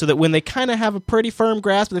hand so that when they kind of have a pretty firm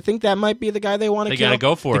grasp, they think that might be the guy they want to kill. They got to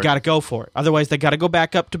go for it. They got to go for it. Otherwise, they got to go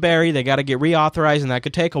back up to Barry. They got to get reauthorized, and that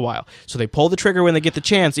could take a while. So they pull the trigger when they get the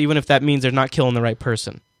chance, even if that means they're not killing the right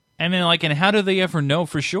person. And then, and how do they ever know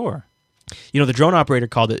for sure? The drone operator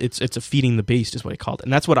called it, it's a feeding the beast is what he called it.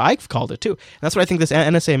 And that's what I've called it too. And that's what I think this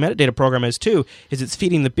NSA metadata program is too, is it's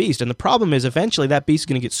feeding the beast. And the problem is eventually that beast is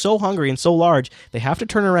going to get so hungry and so large, they have to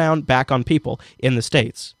turn around back on people in the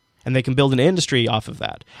States. And they can build an industry off of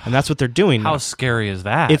that. And that's what they're doing now. How scary is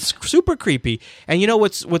that? It's super creepy. And you know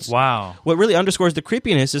what's wow. What really underscores the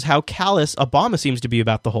creepiness is how callous Obama seems to be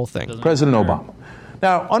about the whole thing. President Obama.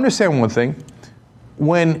 Now, understand one thing.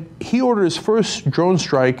 When he ordered his first drone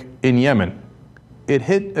strike in Yemen, it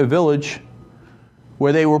hit a village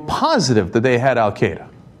where they were positive that they had al-Qaeda.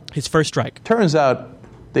 His first strike. Turns out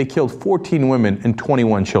they killed 14 women and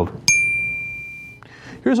 21 children.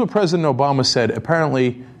 Here's what President Obama said,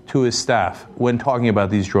 apparently to his staff, when talking about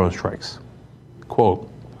these drone strikes. Quote,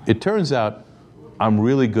 "It turns out I'm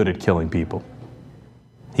really good at killing people."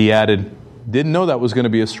 He added, "Didn't know that was going to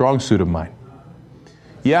be a strong suit of mine."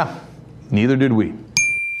 Yeah, neither did we.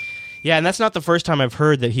 Yeah, and that's not the first time I've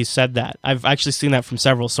heard that he said that. I've actually seen that from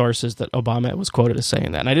several sources that Obama was quoted as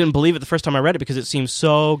saying that. And I didn't believe it the first time I read it because it seems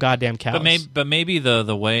so goddamn callous. But maybe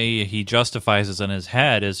the way he justifies it in his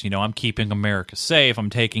head is, I'm keeping America safe, I'm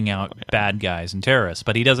taking out bad guys and terrorists.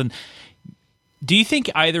 But he doesn't... Do you think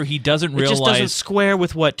either he doesn't realize... It just doesn't square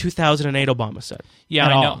with what 2008 Obama said. Yeah,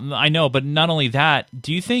 I know, but not only that,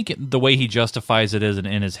 do you think the way he justifies it is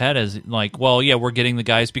in his head is like, well, yeah, we're getting the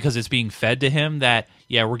guys because it's being fed to him that,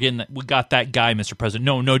 yeah, we got that guy, Mr. President.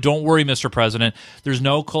 No, don't worry, Mr. President. There's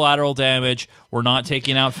no collateral damage. We're not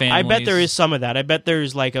taking out families. I bet there is some of that. I bet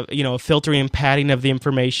there's like a filtering and padding of the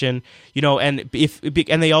information, and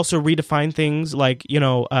they also redefine things like,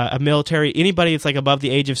 a military, anybody that's like above the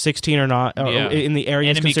age of 16 or not, or in the area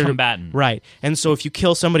enemy combatant. Right. And so if you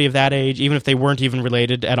kill somebody of that age, even if they weren't even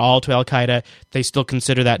related at all to Al-Qaeda, they still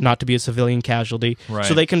consider that not to be a civilian casualty. Right.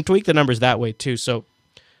 So they can tweak the numbers that way too. So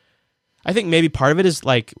I think maybe part of it is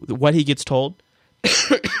like what he gets told.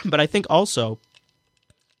 But I think also,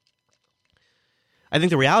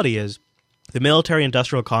 the reality is the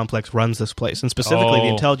military-industrial complex runs this place, and specifically the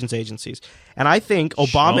intelligence agencies. And I think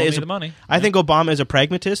Obama is the money. I think Obama is a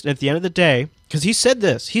pragmatist, and at the end of the day, because he said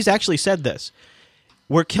this, he's actually said this,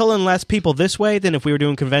 we're killing less people this way than if we were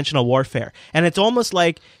doing conventional warfare. And it's almost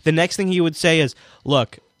like the next thing he would say is,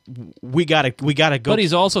 look, we gotta go. But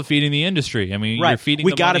he's also feeding the industry. I mean, right. You're feeding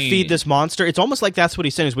we the gotta money. feed this monster. It's almost like that's what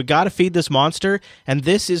he's saying is we gotta feed this monster, and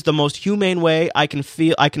this is the most humane way I can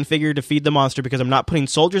figure to feed the monster because I'm not putting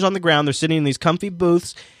soldiers on the ground. They're sitting in these comfy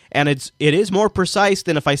booths, and it is more precise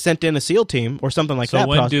than if I sent in a SEAL team or something like that. So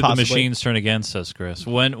when do possibly. the machines turn against us, Chris?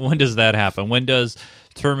 When does that happen? When does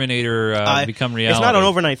Terminator become reality? It's not an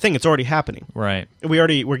overnight thing. It's already happening. Right. We're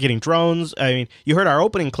getting drones. I mean, you heard our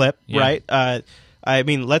opening clip, right? I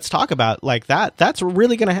mean, let's talk about like that. That's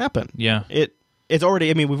really going to happen. Yeah. It's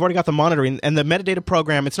already, we've already got the monitoring and the metadata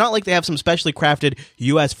program. It's not like they have some specially crafted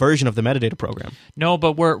U.S. version of the metadata program. No,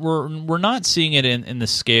 but we're not seeing it in the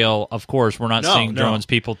scale. Of course, we're not seeing drones.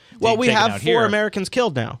 People. Well, we have 4 here. Americans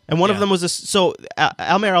killed now, and one of them was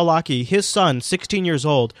Almer Al-Awlaki, his son, 16 years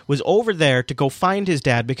old, was over there to go find his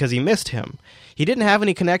dad because he missed him. He didn't have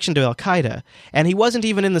any connection to Al-Qaeda, and he wasn't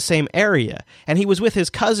even in the same area. And he was with his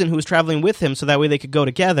cousin who was traveling with him so that way they could go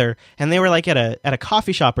together, and they were like at a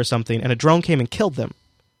coffee shop or something, and a drone came and killed them.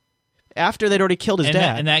 After they'd already killed his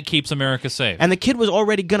dad. And that keeps America safe. And the kid was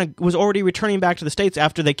already returning back to the States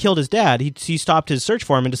after they killed his dad. He stopped his search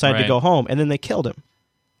for him and decided to go home, and then they killed him.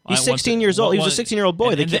 He's 16 years old. He was a 16-year-old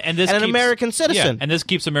boy. And an American citizen. Yeah, and this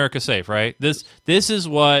keeps America safe, right? This is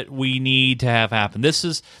what we need to have happen. This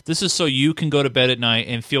is so you can go to bed at night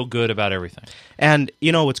and feel good about everything. And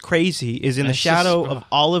what's crazy is in the shadow of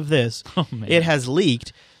all of this, it has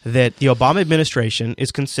leaked that the Obama administration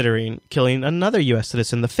is considering killing another U.S.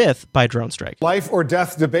 citizen, the fifth, by drone strike. Life or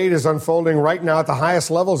death debate is unfolding right now at the highest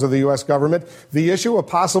levels of the U.S. government. The issue of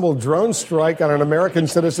possible drone strike on an American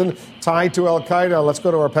citizen tied to al-Qaeda. Let's go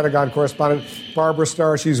to our Pentagon correspondent, Barbara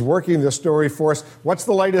Starr. She's working this story for us. What's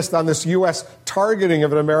the latest on this U.S. targeting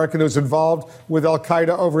of an American who's involved with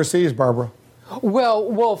al-Qaeda overseas, Barbara? Well,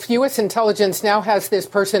 Wolf, U.S. intelligence now has this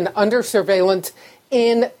person under surveillance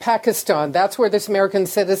in Pakistan. That's where this American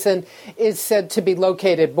citizen is said to be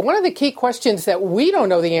located. But one of the key questions that we don't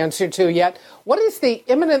know the answer to yet, what is the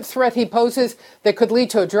imminent threat he poses that could lead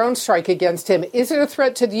to a drone strike against him? Is it a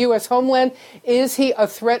threat to the U.S. homeland? Is he a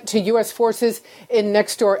threat to U.S. forces in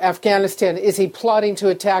next door Afghanistan? Is he plotting to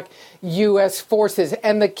attack U.S. forces?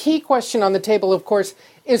 And the key question on the table, of course,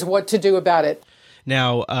 is what to do about it.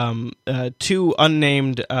 Now, two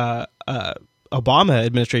unnamed Obama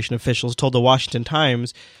administration officials told the Washington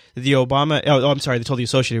Times that they told the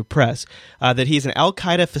Associated Press that he's an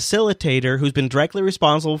al-Qaeda facilitator who's been directly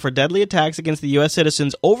responsible for deadly attacks against the U.S.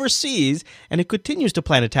 citizens overseas and who continues to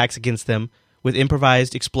plan attacks against them with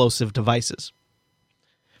improvised explosive devices.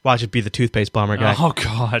 Watch it be the toothpaste bomber guy. Oh,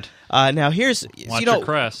 God. Now, here's... Watch your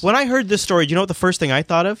crest. When I heard this story, do you know what the first thing I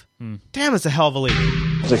thought of? Damn, it's a hell of a leak.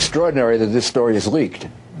 It's extraordinary that this story is leaked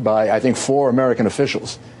by, I think, 4 American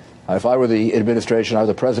officials. If I were the administration, I was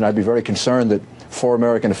the president, I'd be very concerned that 4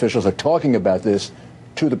 American officials are talking about this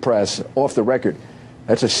to the press, off the record.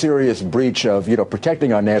 That's a serious breach of,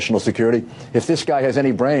 protecting our national security. If this guy has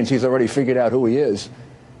any brains, he's already figured out who he is,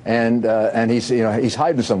 and he's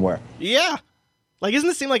hiding somewhere. Yeah. Like, doesn't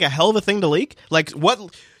this seem like a hell of a thing to leak? Like,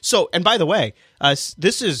 what? So, and by the way,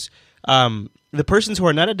 this is the persons who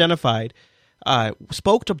are not identified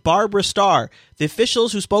spoke to Barbara Starr. The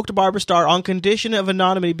officials who spoke to Barbara Starr on condition of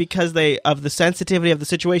anonymity because of the sensitivity of the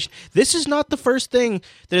situation. This is not the first thing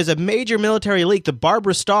that is a major military leak that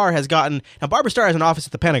Barbara Starr has gotten. Now, Barbara Starr has an office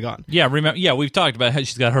at the Pentagon. Yeah, we've talked about how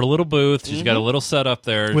she's got her little booth. She's got a little setup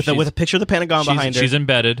there. With a picture of the Pentagon behind her. She's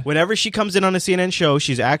embedded. Whenever she comes in on a CNN show,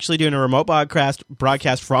 she's actually doing a remote broadcast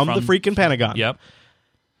from the freaking Pentagon. Yep.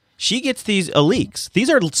 She gets these leaks.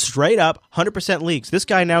 These are straight up 100% leaks. This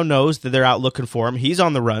guy now knows that they're out looking for him. He's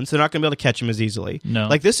on the run, so they're not going to be able to catch him as easily. No.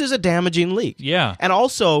 Like, this is a damaging leak. Yeah. And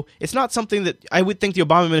also, it's not something that I would think the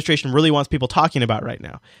Obama administration really wants people talking about right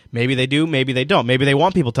now. Maybe they do, maybe they don't. Maybe they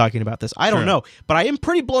want people talking about this. I don't know. But I am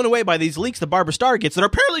pretty blown away by these leaks that Barbara Starr gets that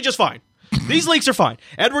are apparently just fine. These leaks are fine.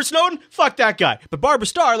 Edward Snowden, fuck that guy. But Barbara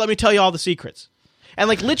Starr, let me tell you all the secrets. And,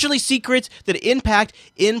 like, literally secrets that impact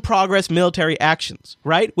in-progress military actions,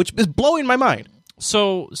 right? Which is blowing my mind.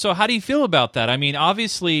 So how do you feel about that? I mean,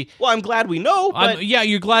 obviously... Well, I'm glad we know, but... yeah,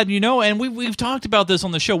 you're glad you know, and we've talked about this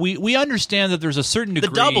on the show. We understand that there's a certain degree...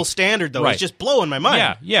 The double standard, though, is just blowing my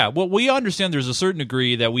mind. Yeah. Well, we understand there's a certain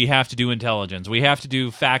degree that we have to do intelligence. We have to do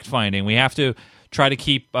fact-finding. We have to try to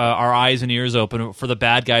keep our eyes and ears open for the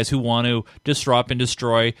bad guys who want to disrupt and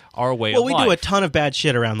destroy our way of life. Well, we do a ton of bad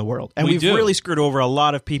shit around the world, and we've really screwed over a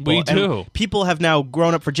lot of people. We do. And people have now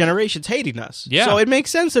grown up for generations hating us. Yeah. So it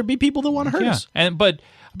makes sense there'd be people that want to hurt us. But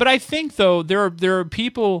I think, though, there are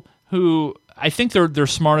people who I think they're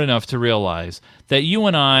smart enough to realize that you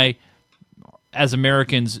and I, as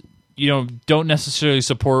Americans, don't necessarily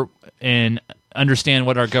support and understand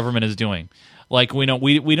what our government is doing. Like, we're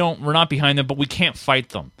not behind them, but we can't fight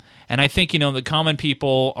them. And I think, the common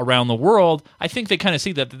people around the world, I think they kind of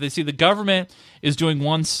see that. They see the government is doing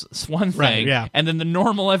one thing, right, and then the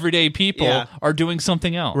normal everyday people are doing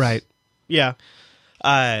something else. Right. Yeah.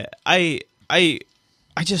 I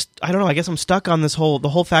don't know. I guess I'm stuck on the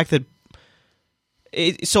whole fact that.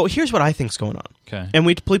 So here's what I think's going on. Okay. And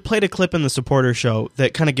we played a clip in the supporter show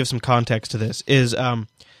that kind of gives some context to this.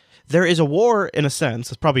 There is a war, in a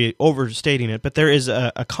sense, it's probably overstating it, but there is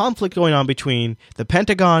a conflict going on between the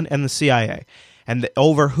Pentagon and the CIA and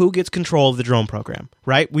over who gets control of the drone program,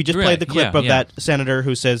 right? We just played the clip of that senator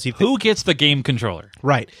who says who gets the game controller.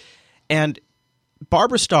 Right. And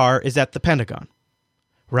Barbara Starr is at the Pentagon,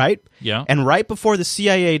 right? Yeah. And right before the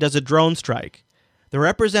CIA does a drone strike, the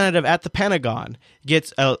representative at the Pentagon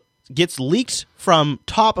gets leaks from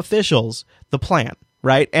top officials the plan.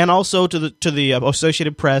 Right, and also to the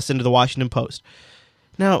Associated Press and to the Washington Post.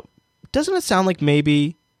 Now, doesn't it sound like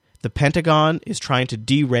maybe the Pentagon is trying to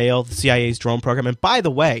derail the CIA's drone program? And by the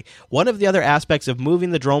way, one of the other aspects of moving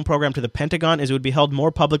the drone program to the Pentagon is it would be held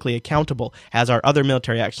more publicly accountable, as are other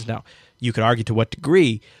military actions. Now, you could argue to what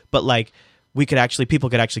degree, but like people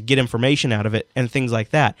could actually get information out of it and things like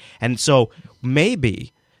that. And so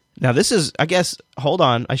maybe now this is, I guess, hold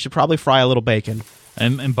on, I should probably fry a little bacon.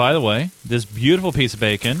 And by the way, this beautiful piece of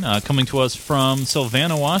bacon coming to us from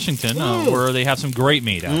Savannah, Washington, where they have some great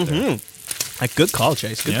meat out there. Like, good call,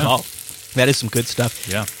 Chase. Good call. That is some good stuff.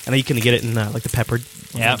 Yeah. And you can get it in like the peppered.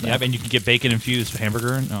 Yeah, and you can get bacon-infused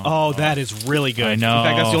hamburger. Oh, that is really good. I know. In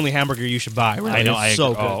fact, that's the only hamburger you should buy. Really. I know. It's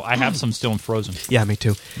so good. I have some still in frozen. Yeah, me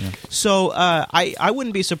too. Yeah. So I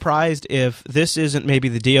wouldn't be surprised if this isn't maybe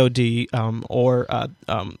the DOD or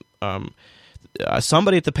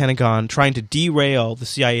somebody at the Pentagon trying to derail the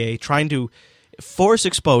CIA, trying to force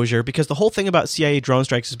exposure, because the whole thing about CIA drone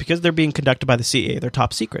strikes is because they're being conducted by the CIA. They're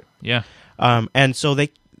top secret. Yeah. And so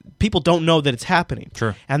people don't know that it's happening.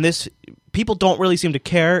 Sure. And people don't really seem to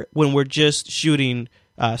care when we're just shooting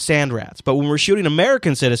sand rats. But when we're shooting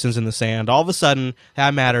American citizens in the sand, all of a sudden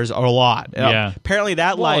that matters a lot. Yeah. Apparently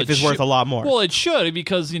that life is worth a lot more. Well, it should,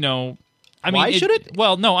 because, Why should it?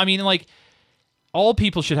 Well, no, like, all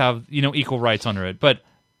people should have, equal rights under it. But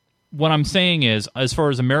what I'm saying is, as far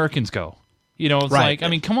as Americans go, it's Right.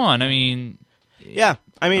 like, come on, yeah.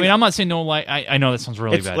 I'm not saying no, like, I know that sounds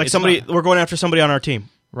really it's bad. like It's we're going after somebody on our team.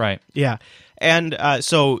 Right. Yeah. And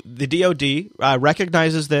so the DOD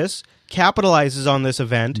recognizes this, capitalizes on this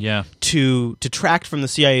event to detract from the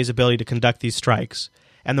CIA's ability to conduct these strikes.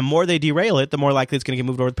 And the more they derail it, the more likely it's going to get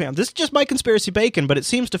moved over the pan. This is just my conspiracy bacon, but it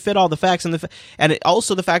seems to fit all the facts. And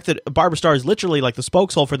also the fact that Barbara Starr is literally like the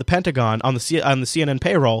spokeshole for the Pentagon on the CNN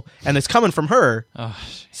payroll, and it's coming from her. It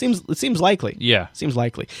seems likely. Yeah. Seems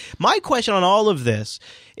likely. My question on all of this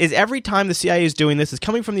is, every time the CIA is doing this, it's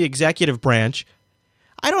coming from the executive branch.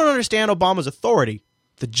 I don't understand Obama's authority.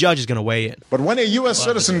 The judge is going to weigh in. But when a U.S.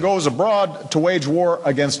 citizen goes abroad to wage war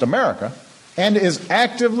against America and is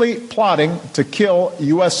actively plotting to kill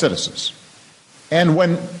U.S. citizens, and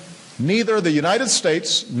when neither the United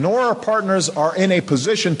States nor our partners are in a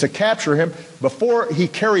position to capture him before he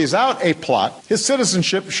carries out a plot, his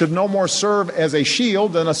citizenship should no more serve as a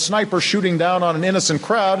shield than a sniper shooting down on an innocent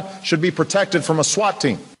crowd should be protected from a SWAT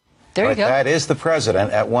team. There you go. That is the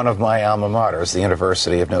president at one of my alma maters, the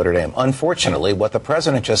University of Notre Dame. Unfortunately, what the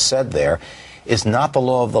president just said there is not the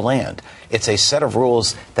law of the land. It's a set of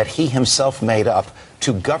rules that he himself made up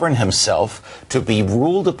to govern himself, to be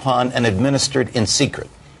ruled upon and administered in secret.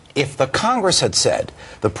 If the Congress had said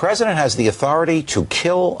the president has the authority to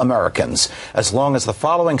kill Americans as long as the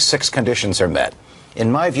following 6 conditions are met, in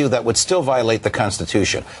my view, that would still violate the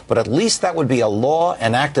Constitution. But at least that would be a law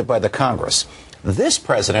enacted by the Congress. This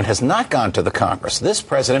president has not gone to the Congress. This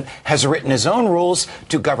president has written his own rules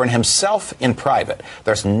to govern himself in private.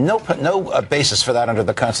 There's no basis for that under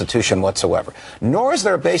the Constitution whatsoever. Nor is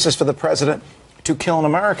there a basis for the president to kill an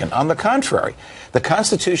American. On the contrary, the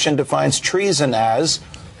Constitution defines treason as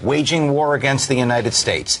waging war against the United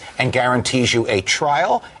States and guarantees you a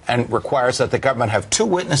trial and requires that the government have 2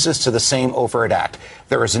 witnesses to the same overt act.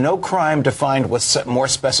 There is no crime defined with more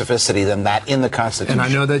specificity than that in the Constitution. And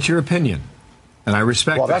I know that's your opinion. And I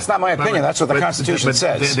respect that. Well, that's not my opinion. That's what the Constitution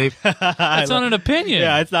says. It's not an opinion.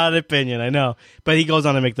 Yeah, it's not an opinion. I know. But he goes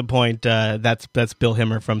on to make the point, that's Bill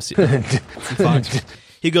Himmer from Fox.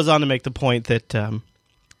 He goes on to make the point that,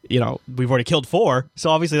 we've already killed 4, so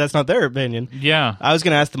obviously that's not their opinion. Yeah. I was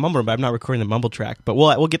going to ask the Mumble, but I'm not recording the Mumble track. But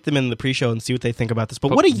we'll get them in the pre-show and see what they think about this. But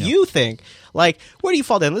what do you think? Like, where do you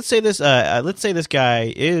fall down? Let's say this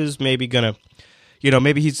guy is maybe going to,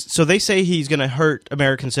 maybe so they say he's going to hurt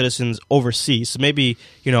American citizens overseas. So maybe,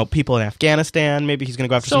 people in Afghanistan, maybe he's going to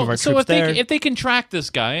go after some of our troops there. If they can track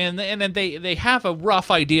this guy and then they have a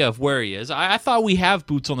rough idea of where he is, I thought we have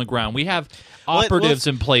boots on the ground. We have operatives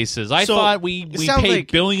in places. I thought we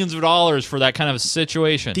paid billions of dollars for that kind of a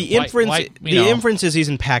situation. The inference is he's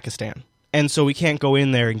in Pakistan. And so we can't go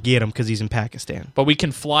in there and get him because he's in Pakistan. But we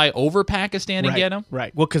can fly over Pakistan and get him?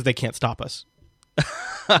 Right. Well, because they can't stop us.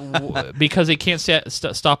 Because they can't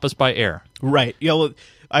stop us by air, right?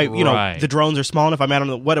 The drones are small enough. I don't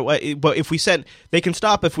know but if we send, they can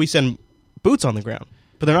stop if we send boots on the ground,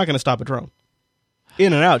 but they're not going to stop a drone.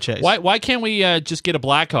 In and out, Chase. Why can't we just get a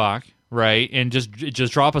Black Hawk, right, and just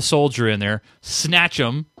drop a soldier in there, snatch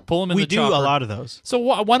him, pull him in the chopper? We do a lot of those. So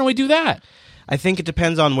why don't we do that? I think it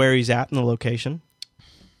depends on where he's at in the location.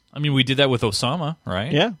 I mean, we did that with Osama,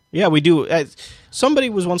 right? Yeah, we do. Somebody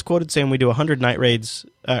was once quoted saying we do 100 night raids,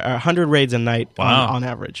 100 raids a night on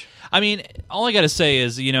average. I mean, all I got to say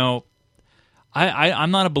is,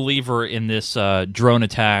 I'm not a believer in this drone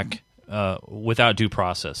attack without due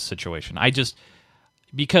process situation.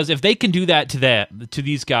 Because if they can do that to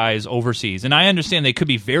these guys overseas, and I understand they could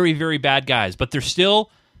be very, very bad guys, but they're still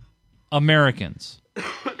Americans,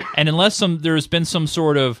 and unless there's been some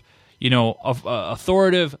sort of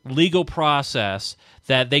authoritative legal process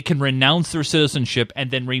that they can renounce their citizenship and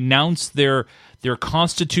then renounce their their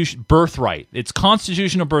constitution birthright. It's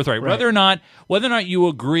constitutional birthright. Right. Whether or not you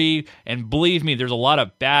agree, and believe me, there's a lot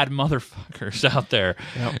of bad motherfuckers out there.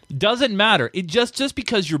 Yep. Doesn't matter. It just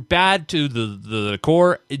because you're bad to the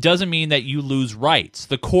core, it doesn't mean that you lose rights,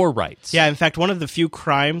 the core rights. Yeah, in fact, one of the few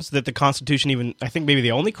crimes that the Constitution even, I think maybe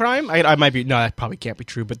the only crime, I might be, no, that probably can't be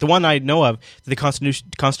true, but the one I know of that the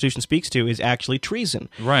Constitution speaks to is actually treason.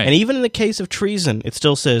 Right. And even in the case of treason, it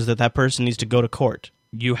still says that person needs to go to court.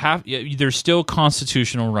 There's still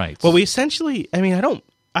constitutional rights. Well, we essentially, I mean, I don't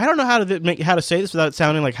know how to say this without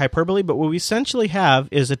sounding like hyperbole, but what we essentially have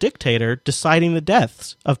is a dictator deciding the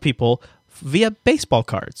deaths of people via baseball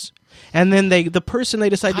cards. And then the person they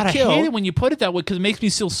decide to kill. I hate it when you put it that way because it makes me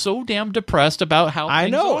feel so damn depressed about how I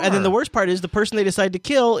things know. are. And then the worst part is the person they decide to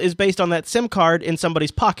kill is based on that SIM card in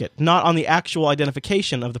somebody's pocket, not on the actual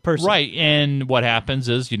identification of the person. Right. And what happens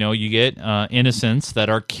is, you get innocents that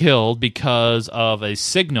are killed because of a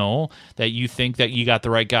signal that you think that you got the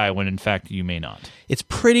right guy when in fact you may not. It's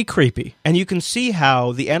pretty creepy. And you can see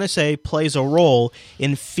how the NSA plays a role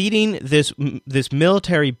in feeding this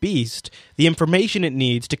military beast the information it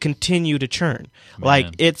needs to continue to churn. Man.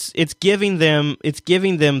 Like it's giving them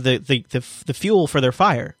the fuel for their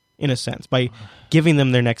fire, in a sense, by giving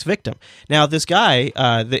them their next victim. Now, this guy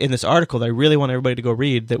in this article that I really want everybody to go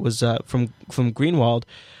read, that was from Greenwald,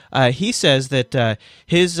 he says that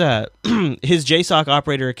his JSOC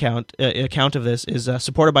operator account of this is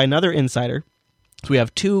supported by another insider. So we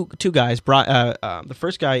have two guys. The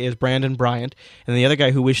first guy is Brandon Bryant, and the other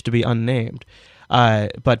guy who wished to be unnamed.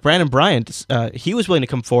 But Brandon Bryant, he was willing to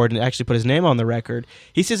come forward and actually put his name on the record.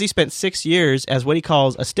 He says he spent 6 years as what he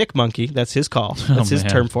calls a stick monkey. That's his call. That's his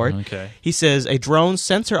term for it. Okay. He says a drone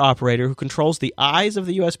sensor operator who controls the eyes of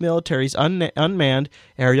the U.S. military's unmanned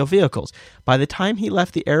aerial vehicles. By the time he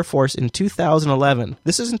left the Air Force in 2011,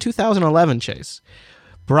 this is in 2011, Chase,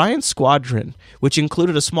 Bryant's squadron, which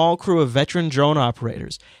included a small crew of veteran drone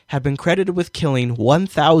operators, had been credited with killing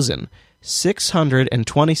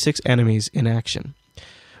 1,626 enemies in action.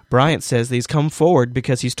 Bryant says that he's come forward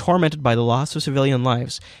because he's tormented by the loss of civilian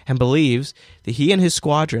lives and believes that he and his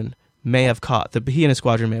squadron may have caused.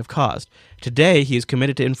 Today, he is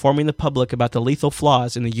committed to informing the public about the lethal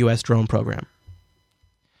flaws in the U.S. drone program.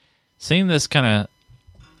 Seeing this, it's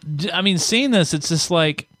just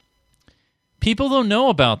like, people don't know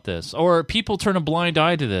about this, or people turn a blind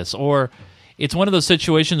eye to this, or it's one of those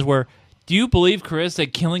situations where, do you believe, Chris,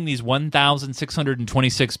 that killing these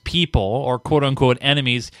 1,626 people, or quote-unquote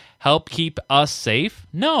enemies, help keep us safe?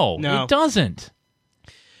 No, it doesn't.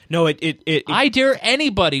 No, it I dare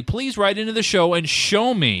anybody, please write into the show and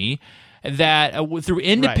show me that through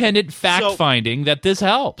independent fact-finding that this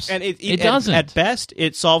helps. And it doesn't. At best,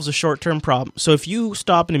 it solves a short-term problem. So if you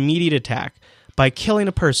stop an immediate attack by killing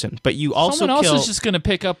a person, but you also someone else is just going to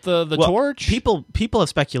pick up the torch. People have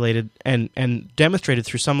speculated and demonstrated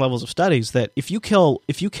through some levels of studies that if you kill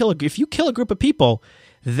a group of people,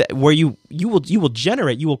 where you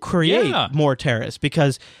will create more terrorists.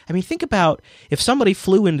 Because I mean, think about if somebody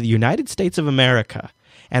flew into the United States of America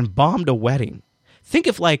and bombed a wedding. Think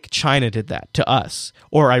if, like, China did that to us,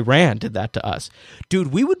 or Iran did that to us.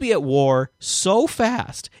 Dude, we would be at war so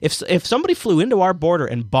fast. If somebody flew into our border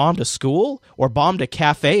and bombed a school or bombed a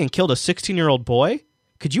cafe and killed a 16-year-old boy,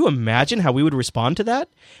 could you imagine how we would respond to that?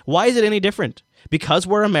 Why is it any different? Because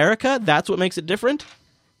we're America? That's what makes it different?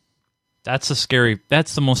 That's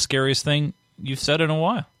the most scariest thing you've said in a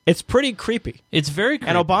while. It's pretty creepy. It's very creepy.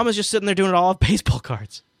 And Obama's just sitting there doing it all off baseball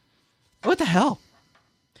cards. What the hell?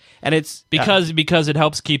 And it's because it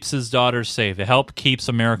helps keeps his daughters safe. It helps keeps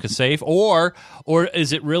America safe, or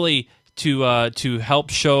is it really to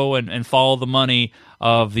help show and follow the money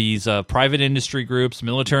of these private industry groups,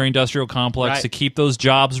 military-industrial complex, to keep those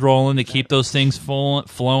jobs rolling, to keep those things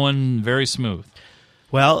flowing very smooth?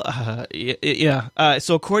 Well, yeah.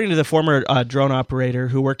 So according to the former drone operator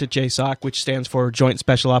who worked at JSOC, which stands for Joint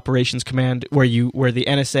Special Operations Command, where the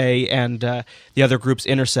NSA and the other groups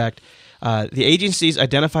intersect, the agencies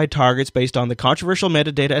identified targets based on the controversial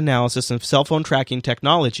metadata analysis of cell phone tracking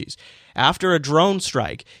technologies. After a drone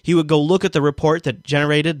strike, he would go look at the report that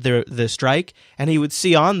generated the strike, and he would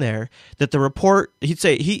see on there that the report, he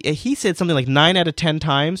said something like 9 out of 10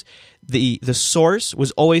 times, the source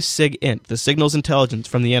was always SIGINT, the signals intelligence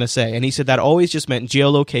from the NSA, and he said that always just meant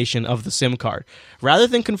geolocation of the SIM card. Rather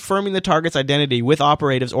than confirming the target's identity with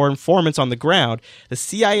operatives or informants on the ground, the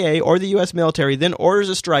CIA or the U.S. military then orders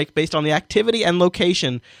a strike based on the activity and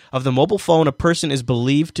location of the mobile phone a person is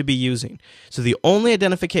believed to be using. So the only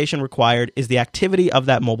identification required is the activity of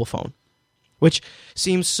that mobile phone, which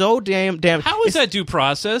seems so damn. How is that due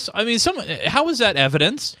process? I mean, how is that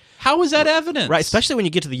evidence? How is that evidence? Right, especially when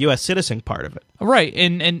you get to the U.S. citizen part of it. Right,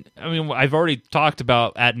 and I mean, I've already talked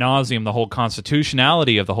about ad nauseum the whole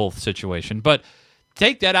constitutionality of the whole situation, but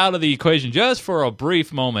take that out of the equation just for a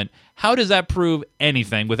brief moment. How does that prove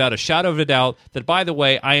anything without a shadow of a doubt that, by the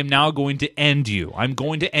way, I am now going to end you? I'm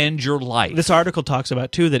going to end your life. This article talks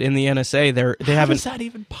about, too, that in the NSA, How is that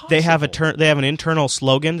even possible? They have an internal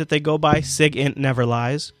slogan that they go by, SIG Int Never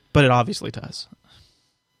Lies, but it obviously does.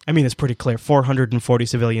 I mean, it's pretty clear. 440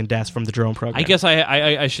 civilian deaths from the drone program. I guess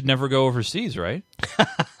I should never go overseas, right?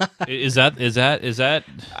 Is that?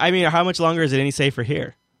 I mean, how much longer is it any safer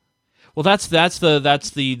here? Well, that's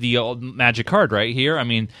the old magic card right here. I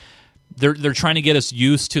mean, they're trying to get us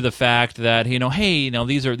used to the fact that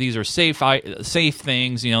these are safe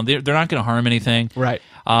things. They're not going to harm anything. Right.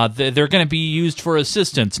 They're going to be used for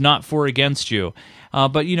assistance, not for against you.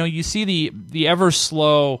 But you see the ever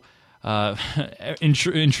slow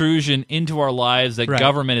intrusion into our lives that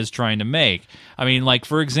government is trying to make. I mean, like,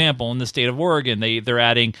 for example, in the state of Oregon, they're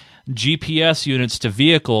adding GPS units to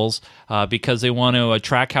vehicles because they want to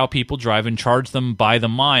track how people drive and charge them by the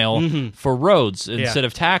mile for roads instead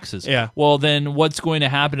of taxes. Yeah. Well, then what's going to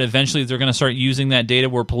happen eventually is they're going to start using that data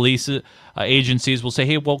where police agencies will say,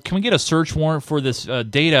 hey, well, can we get a search warrant for this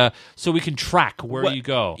data so we can track where you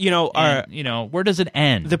go? Where does it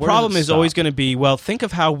end? The problem is always going to be, well, think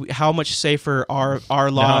of how much safer our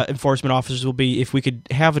law enforcement officers will be if we could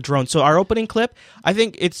have a drone. So our opening clip, I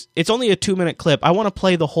think it's only a 2-minute clip. I want to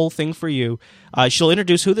play the whole thing for you. She'll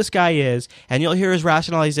introduce who this guy is, and you'll hear his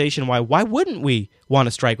rationalization why wouldn't we want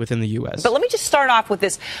to strike within the U.S.? But let me just start off with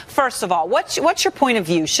this. First of all, what's your point of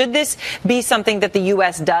view? Should this be something that the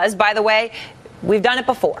U.S. does? By the way, we've done it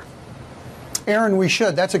before. Aaron, we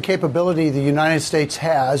should. That's a capability the United States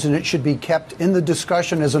has, and it should be kept in the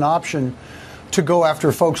discussion as an option to go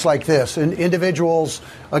after folks like this. And individuals,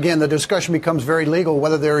 again, the discussion becomes very legal,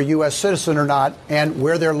 whether they're a U.S. citizen or not, and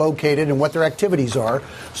where they're located and what their activities are.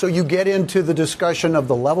 So you get into the discussion of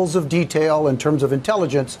the levels of detail in terms of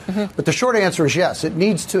intelligence. But the short answer is yes, it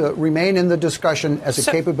needs to remain in the discussion as a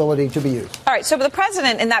capability to be used. All right, so the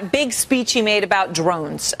president, in that big speech he made about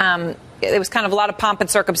drones, it was kind of a lot of pomp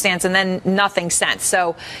and circumstance and then nothing since.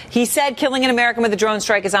 So he said killing an American with a drone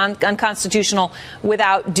strike is unconstitutional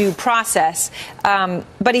without due process.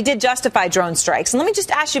 But he did justify drone strikes. And let me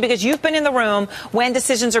just ask you, because you've been in the room when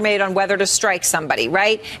decisions are made on whether to strike somebody,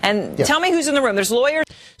 right? And tell me who's in the room. There's lawyers.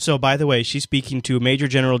 So, by the way, she's speaking to Major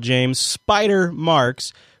General James Spider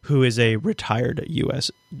Marks, who is a retired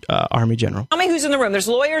U.S. Army general. Tell me who's in the room. There's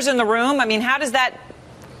lawyers in the room. I mean, how does that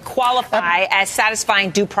qualify as satisfying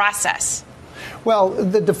due process? Well,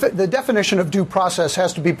 the definition of due process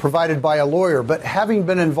has to be provided by a lawyer, but having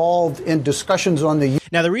been involved in discussions on the...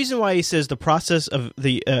 Now, the reason why he says the process of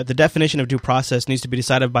the definition of due process needs to be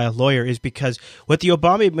decided by a lawyer is because what the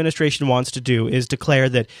Obama administration wants to do is declare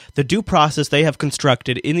that the due process they have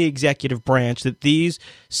constructed in the executive branch, that these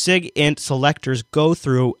SIG-INT selectors go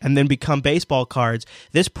through and then become baseball cards,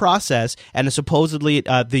 this process, and supposedly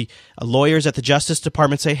the lawyers at the Justice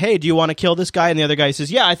Department say, hey, do you want to kill this guy? And the other guy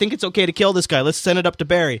says, yeah, I think it's okay to kill this guy. Let's send it up to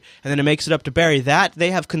Barry. And then it makes it up to Barry. That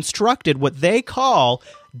they have constructed what they call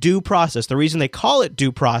due process. The reason they call it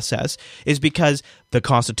due process is because the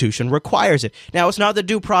Constitution requires it. Now, it's not the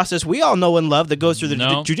due process we all know and love that goes through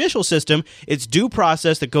the judicial system. It's due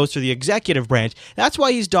process that goes through the executive branch. That's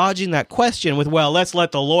why he's dodging that question with, well, let's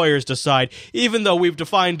let the lawyers decide. Even though we've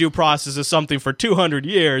defined due process as something for 200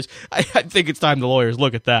 years, I think it's time the lawyers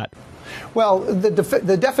look at that. Well,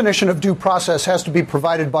 the definition of due process has to be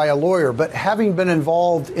provided by a lawyer, but having been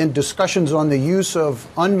involved in discussions on the use of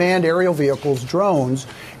unmanned aerial vehicles, drones,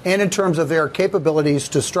 and in terms of their capabilities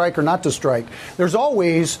to strike or not to strike, there's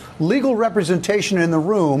always legal representation in the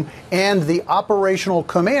room and the operational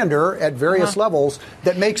commander at various levels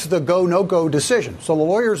that makes the go, no-go decision. So the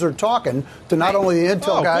lawyers are talking to not only the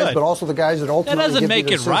intel guys, but also the guys that ultimately that doesn't make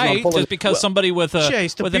it right just because somebody with an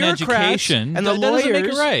education and the lawyers doesn't make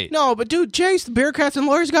it right. No, but dude, Chase, the bureaucrats and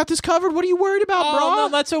lawyers got this covered. What are you worried about, bro? No,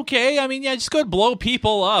 that's okay. I mean, just go blow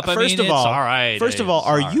people up. It's all right. First of all,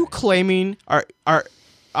 are you claiming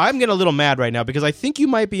I'm getting a little mad right now because I think you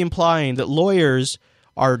might be implying that lawyers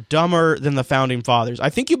are dumber than the Founding Fathers. I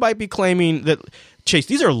think you might be claiming that, Chase,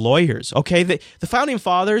 these are lawyers, okay? The Founding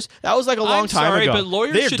Fathers, that was like a long time ago. But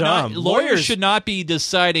lawyers should not be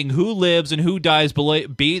deciding who lives and who dies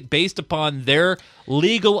based upon their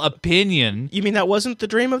legal opinion. You mean that wasn't the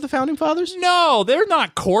dream of the Founding Fathers? No, they're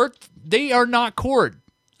not court. They are not court.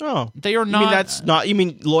 Oh, they are not. You mean that's not? You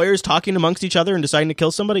mean lawyers talking amongst each other and deciding to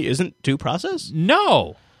kill somebody isn't due process?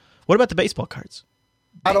 No. What about the baseball cards?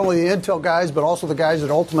 Not only the intel guys, but also the guys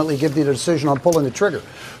that ultimately give the decision on pulling the trigger.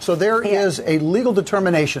 So there is a legal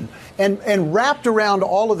determination. And wrapped around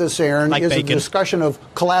all of this, Aaron, is a discussion of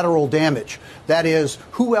collateral damage. That is,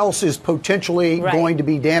 who else is potentially going to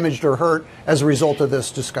be damaged or hurt as a result of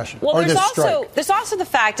this discussion? Well, there's also the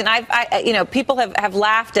fact, and people have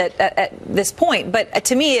laughed at this point, but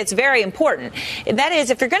to me, it's very important. That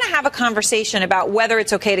is, if you're going to have a conversation about whether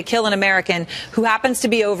it's okay to kill an American who happens to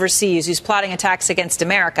be overseas, who's plotting attacks against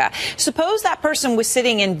America, suppose that person was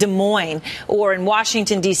sitting in Des Moines or in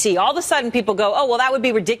Washington, D.C. All of a sudden, people go, oh, well, that would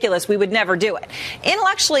be ridiculous. We would never do it.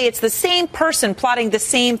 Intellectually, it's the same person plotting the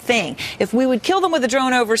same thing. If we would kill them with a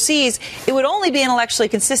drone overseas, it would only be intellectually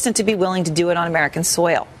consistent to be willing to do it on American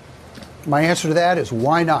soil. My answer to that is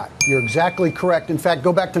why not? You're exactly correct. In fact,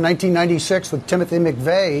 go back to 1996 with Timothy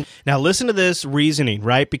McVeigh. Now, listen to this reasoning,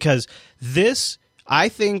 right? Because I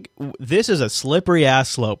think this is a slippery-ass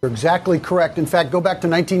slope. You're exactly correct. In fact, go back to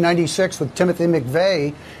 1996 with Timothy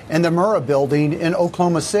McVeigh and the Murrah building in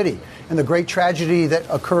Oklahoma City and the great tragedy that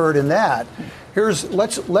occurred in that.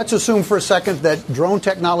 Let's assume for a second that drone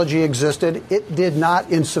technology existed. It did not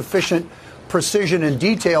in sufficient precision and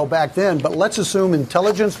detail back then, but let's assume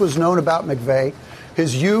intelligence was known about McVeigh.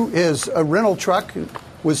 His rental truck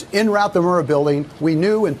was en route to the Murrah building. We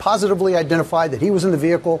knew and positively identified that he was in the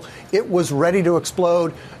vehicle. It was ready to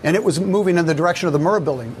explode, and it was moving in the direction of the Murrah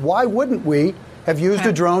building. Why wouldn't we have used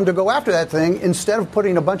a drone to go after that thing instead of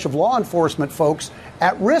putting a bunch of law enforcement folks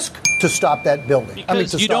at risk to stop that building?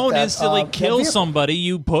 Because you don't instantly kill somebody.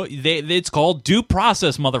 It's called due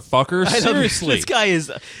process, motherfucker. Seriously. This guy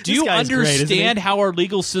is. Do you understand how our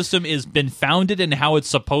legal system has been founded and how it's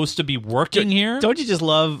supposed to be working here? Don't you just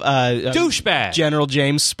love douchebag General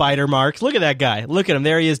James Spider Mark? Look at that guy. Look at him.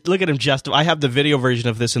 There he is. Look at him. I have the video version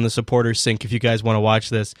of this in the supporters sync if you guys want to watch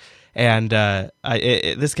this. And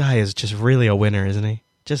this guy is just really a winner, isn't he?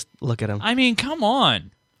 Just look at him. I mean, come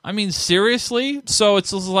on. I mean, seriously? So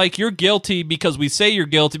it's like you're guilty because we say you're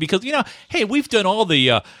guilty because, hey, we've done all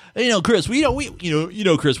the, Chris,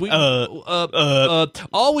 Chris,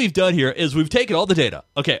 all we've done here is we've taken all the data,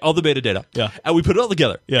 all the metadata, and we put it all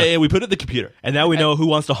together, and we put it in the computer. And now we know who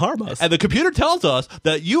wants to harm us. And the computer tells us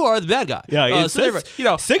that you are the bad guy.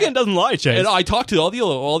 SIGINT doesn't lie, Chase. And I talked to all the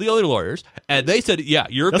other lawyers, and they said, yeah,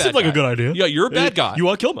 you're a bad guy. That seems like a good idea. Yeah, you're a bad guy. You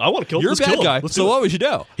want to kill him? I want to kill him. You're a bad guy, so what we should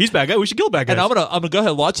do? He's a bad guy. We should kill bad guys. And I'm gonna go ahead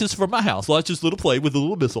and launch this from my house. Launch this little plane with a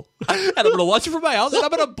little missile, and I'm gonna launch it from my house, and I'm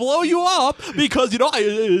gonna blow you up because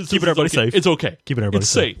keeping everybody safe. It's okay. Keeping everybody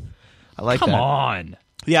safe. I like that. Come on.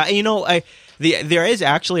 Yeah, there is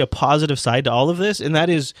actually a positive side to all of this, and that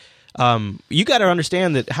is you got to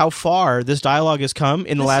understand that how far this dialogue has come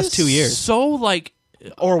in the last 2 years. So like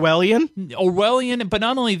Orwellian, but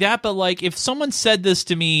not only that, but like if someone said this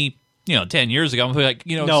to me 10 years ago, I'm like,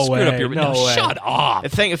 no screwed way, up your... No way. Shut up. The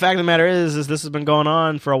fact of the matter is this has been going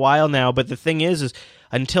on for a while now, but the thing is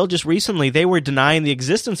until just recently, they were denying the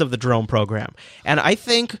existence of the drone program. And I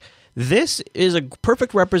think this is a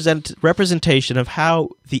perfect representation of how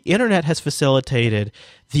the internet has facilitated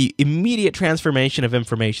the immediate transformation of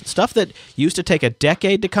information. Stuff that used to take a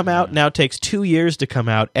decade to come out now takes 2 years to come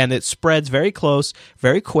out, and it spreads very close,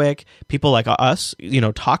 very quick. People like us,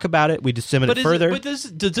 talk about it. We disseminate it further. Does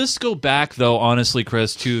this go back, though, honestly,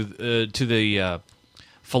 Chris, to the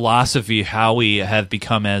philosophy how we have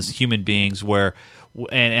become as human beings,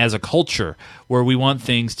 and as a culture, where we want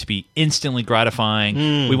things to be instantly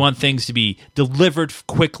gratifying, we want things to be delivered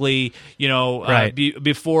quickly,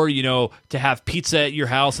 before, to have pizza at your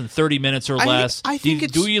house in 30 minutes or less.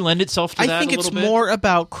 Do you lend itself to that a little bit? I think it's more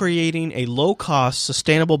about creating a low-cost,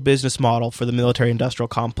 sustainable business model for the military-industrial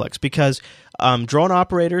complex because drone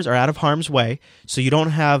operators are out of harm's way, so you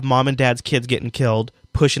don't have mom and dad's kids getting killed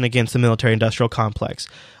pushing against the military-industrial complex.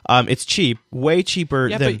 It's cheap, way cheaper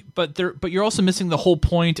than... But you're also missing the whole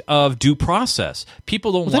point of due process.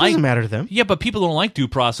 People don't that doesn't matter to them. Yeah, but people don't like due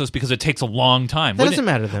process because it takes a long time. That doesn't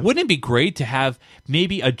matter to them. Wouldn't it be great to have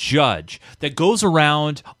maybe a judge that goes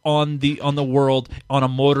around on the world on a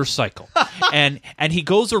motorcycle, and he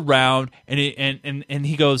goes around and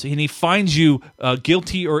he goes and he finds you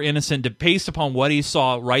guilty or innocent based upon what he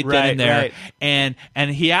saw right then and there,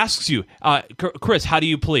 and he asks you, Chris, how do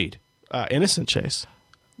you plead? Innocent, Chase.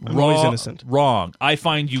 I'm Wrong, always innocent. Wrong. I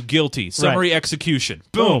find you guilty. Summary execution.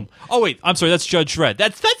 Boom. Oh wait, I'm sorry. That's Judge Dredd.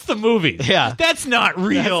 That's the movie. Yeah, that's not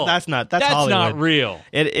real. That's Hollywood. Not real.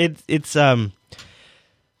 It's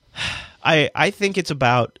I think it's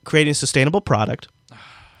about creating a sustainable product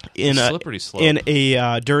slippery slope.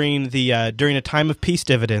 During a time of peace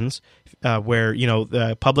dividends, where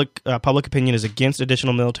the public opinion is against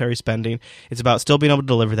additional military spending. It's about still being able to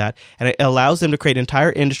deliver that, and it allows them to create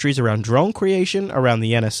entire industries around drone creation, around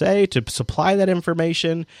the NSA to supply that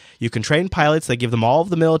information. You can train pilots. They give them all of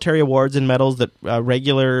the military awards and medals that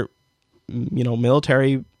regular,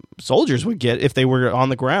 military soldiers would get if they were on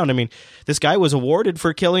the ground. I mean, this guy was awarded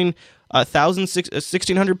for killing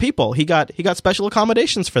 1,600 people. He got special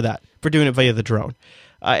accommodations for that, for doing it via the drone,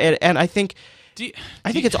 and I think.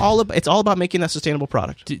 I think it's all about making that sustainable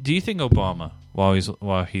product. Do you think Obama,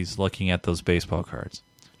 while he's looking at those baseball cards,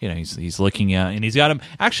 he's looking at, and he's got them.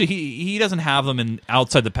 Actually, he doesn't have them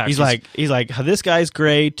outside the package. He's like this guy's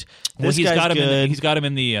great. This guy's got him good. He's got him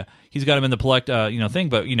in the collect thing.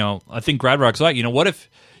 But I think Gradrock's right. What if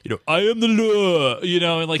I am the law?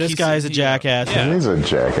 This guy's a jackass. Yeah. He's a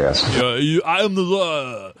jackass. I am the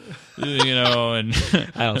law. And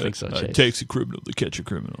I don't think so. Chase. It takes a criminal to catch a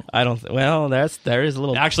criminal. I don't. There is a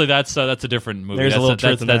little. Actually, that's a different movie. There's a little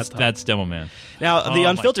truth in that. That's Demo Man. Now, the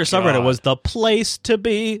Unfiltered subreddit was the place to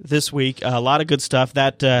be this week. A lot of good stuff.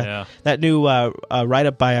 That new write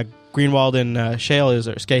up by Greenwald and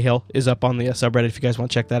Scahill is up on the subreddit if you guys want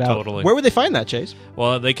to check that out. Totally. Where would they find that, Chase?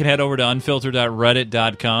 Well, they can head over to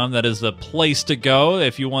unfiltered.reddit.com. That is the place to go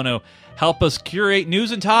if you want to help us curate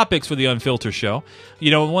news and topics for the Unfiltered show.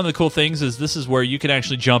 One of the cool things is this is where you can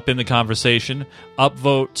actually jump in the conversation,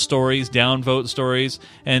 upvote stories, downvote stories,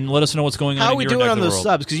 and let us know what's going on. How are we doing on those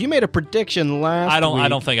subs? Because you made a prediction last week. I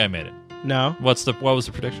don't think I made it. No. What was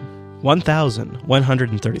the prediction?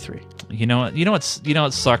 1,133. You know what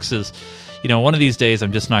sucks is, one of these days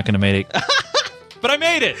I'm just not going to make it. But I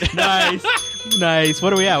made it. Nice.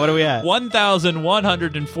 What are we at?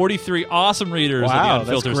 1,143 awesome readers of the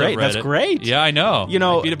Unfiltered subreddit. That's great. Yeah, I know.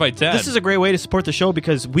 I beat it by 10. This is a great way to support the show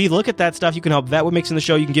because we look at that stuff. You can help vet what makes in the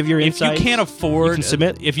show. You can give your insights. If you can't afford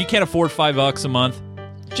 $5 a month,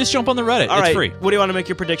 just jump on the Reddit. It's free. What do you want to make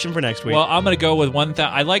your prediction for next week? Well, I'm going to go with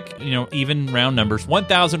 1,000. I like, even round numbers.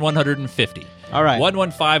 1,150. All right.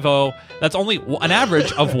 1150. That's only an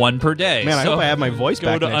average of one per day. Man, I hope I have my voice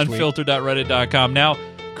back next week. Go to unfiltered.reddit.com. Now,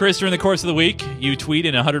 Chris, during the course of the week, you tweet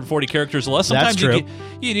in 140 characters or less. Sometimes That's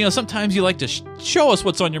true. Sometimes you like to show us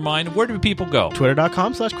what's on your mind. Where do people go?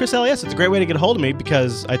 Twitter.com/ChrisLES. It's a great way to get a hold of me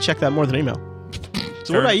because I check that more than email.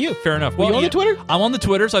 So what about you? Fair enough. Well, you on the Twitter? I'm on the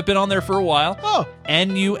Twitters. I've been on there for a while. Oh.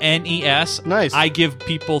 NUNES. Nice. I give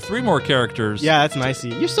people 3 more characters. Yeah, that's nice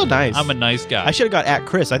of you. You're so nice. I'm a nice guy. I should have got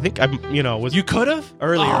 @Chris. I think was. You could have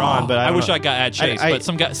earlier on, but I wish know. I got @Chase. But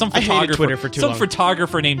some I hated Twitter for too long.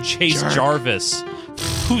 photographer named Chase Jarvis.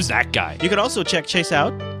 Who's that guy? You could also check Chase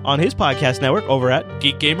out on his podcast network over at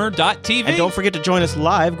geekgamer.tv. And don't forget to join us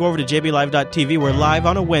live. Go over to jblive.tv. We're live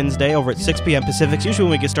on a Wednesday over at 6 p.m. Pacific. Usually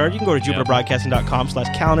when we get started, you can go to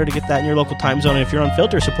jupiterbroadcasting.com/calendar to get that in your local time zone. And if you're an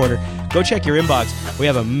Unfiltered supporter, go check your inbox. We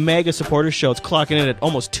have a mega supporters show. It's clocking in at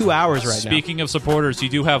almost 2 hours right now. Speaking of supporters, you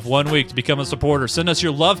do have 1 week to become a supporter. Send us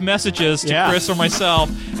your love messages to Chris or myself,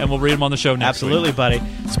 and we'll read them on the show next week. Absolutely, buddy.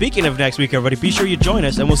 Speaking of next week, everybody, be sure you join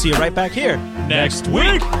us, and we'll see you right back here next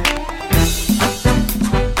week.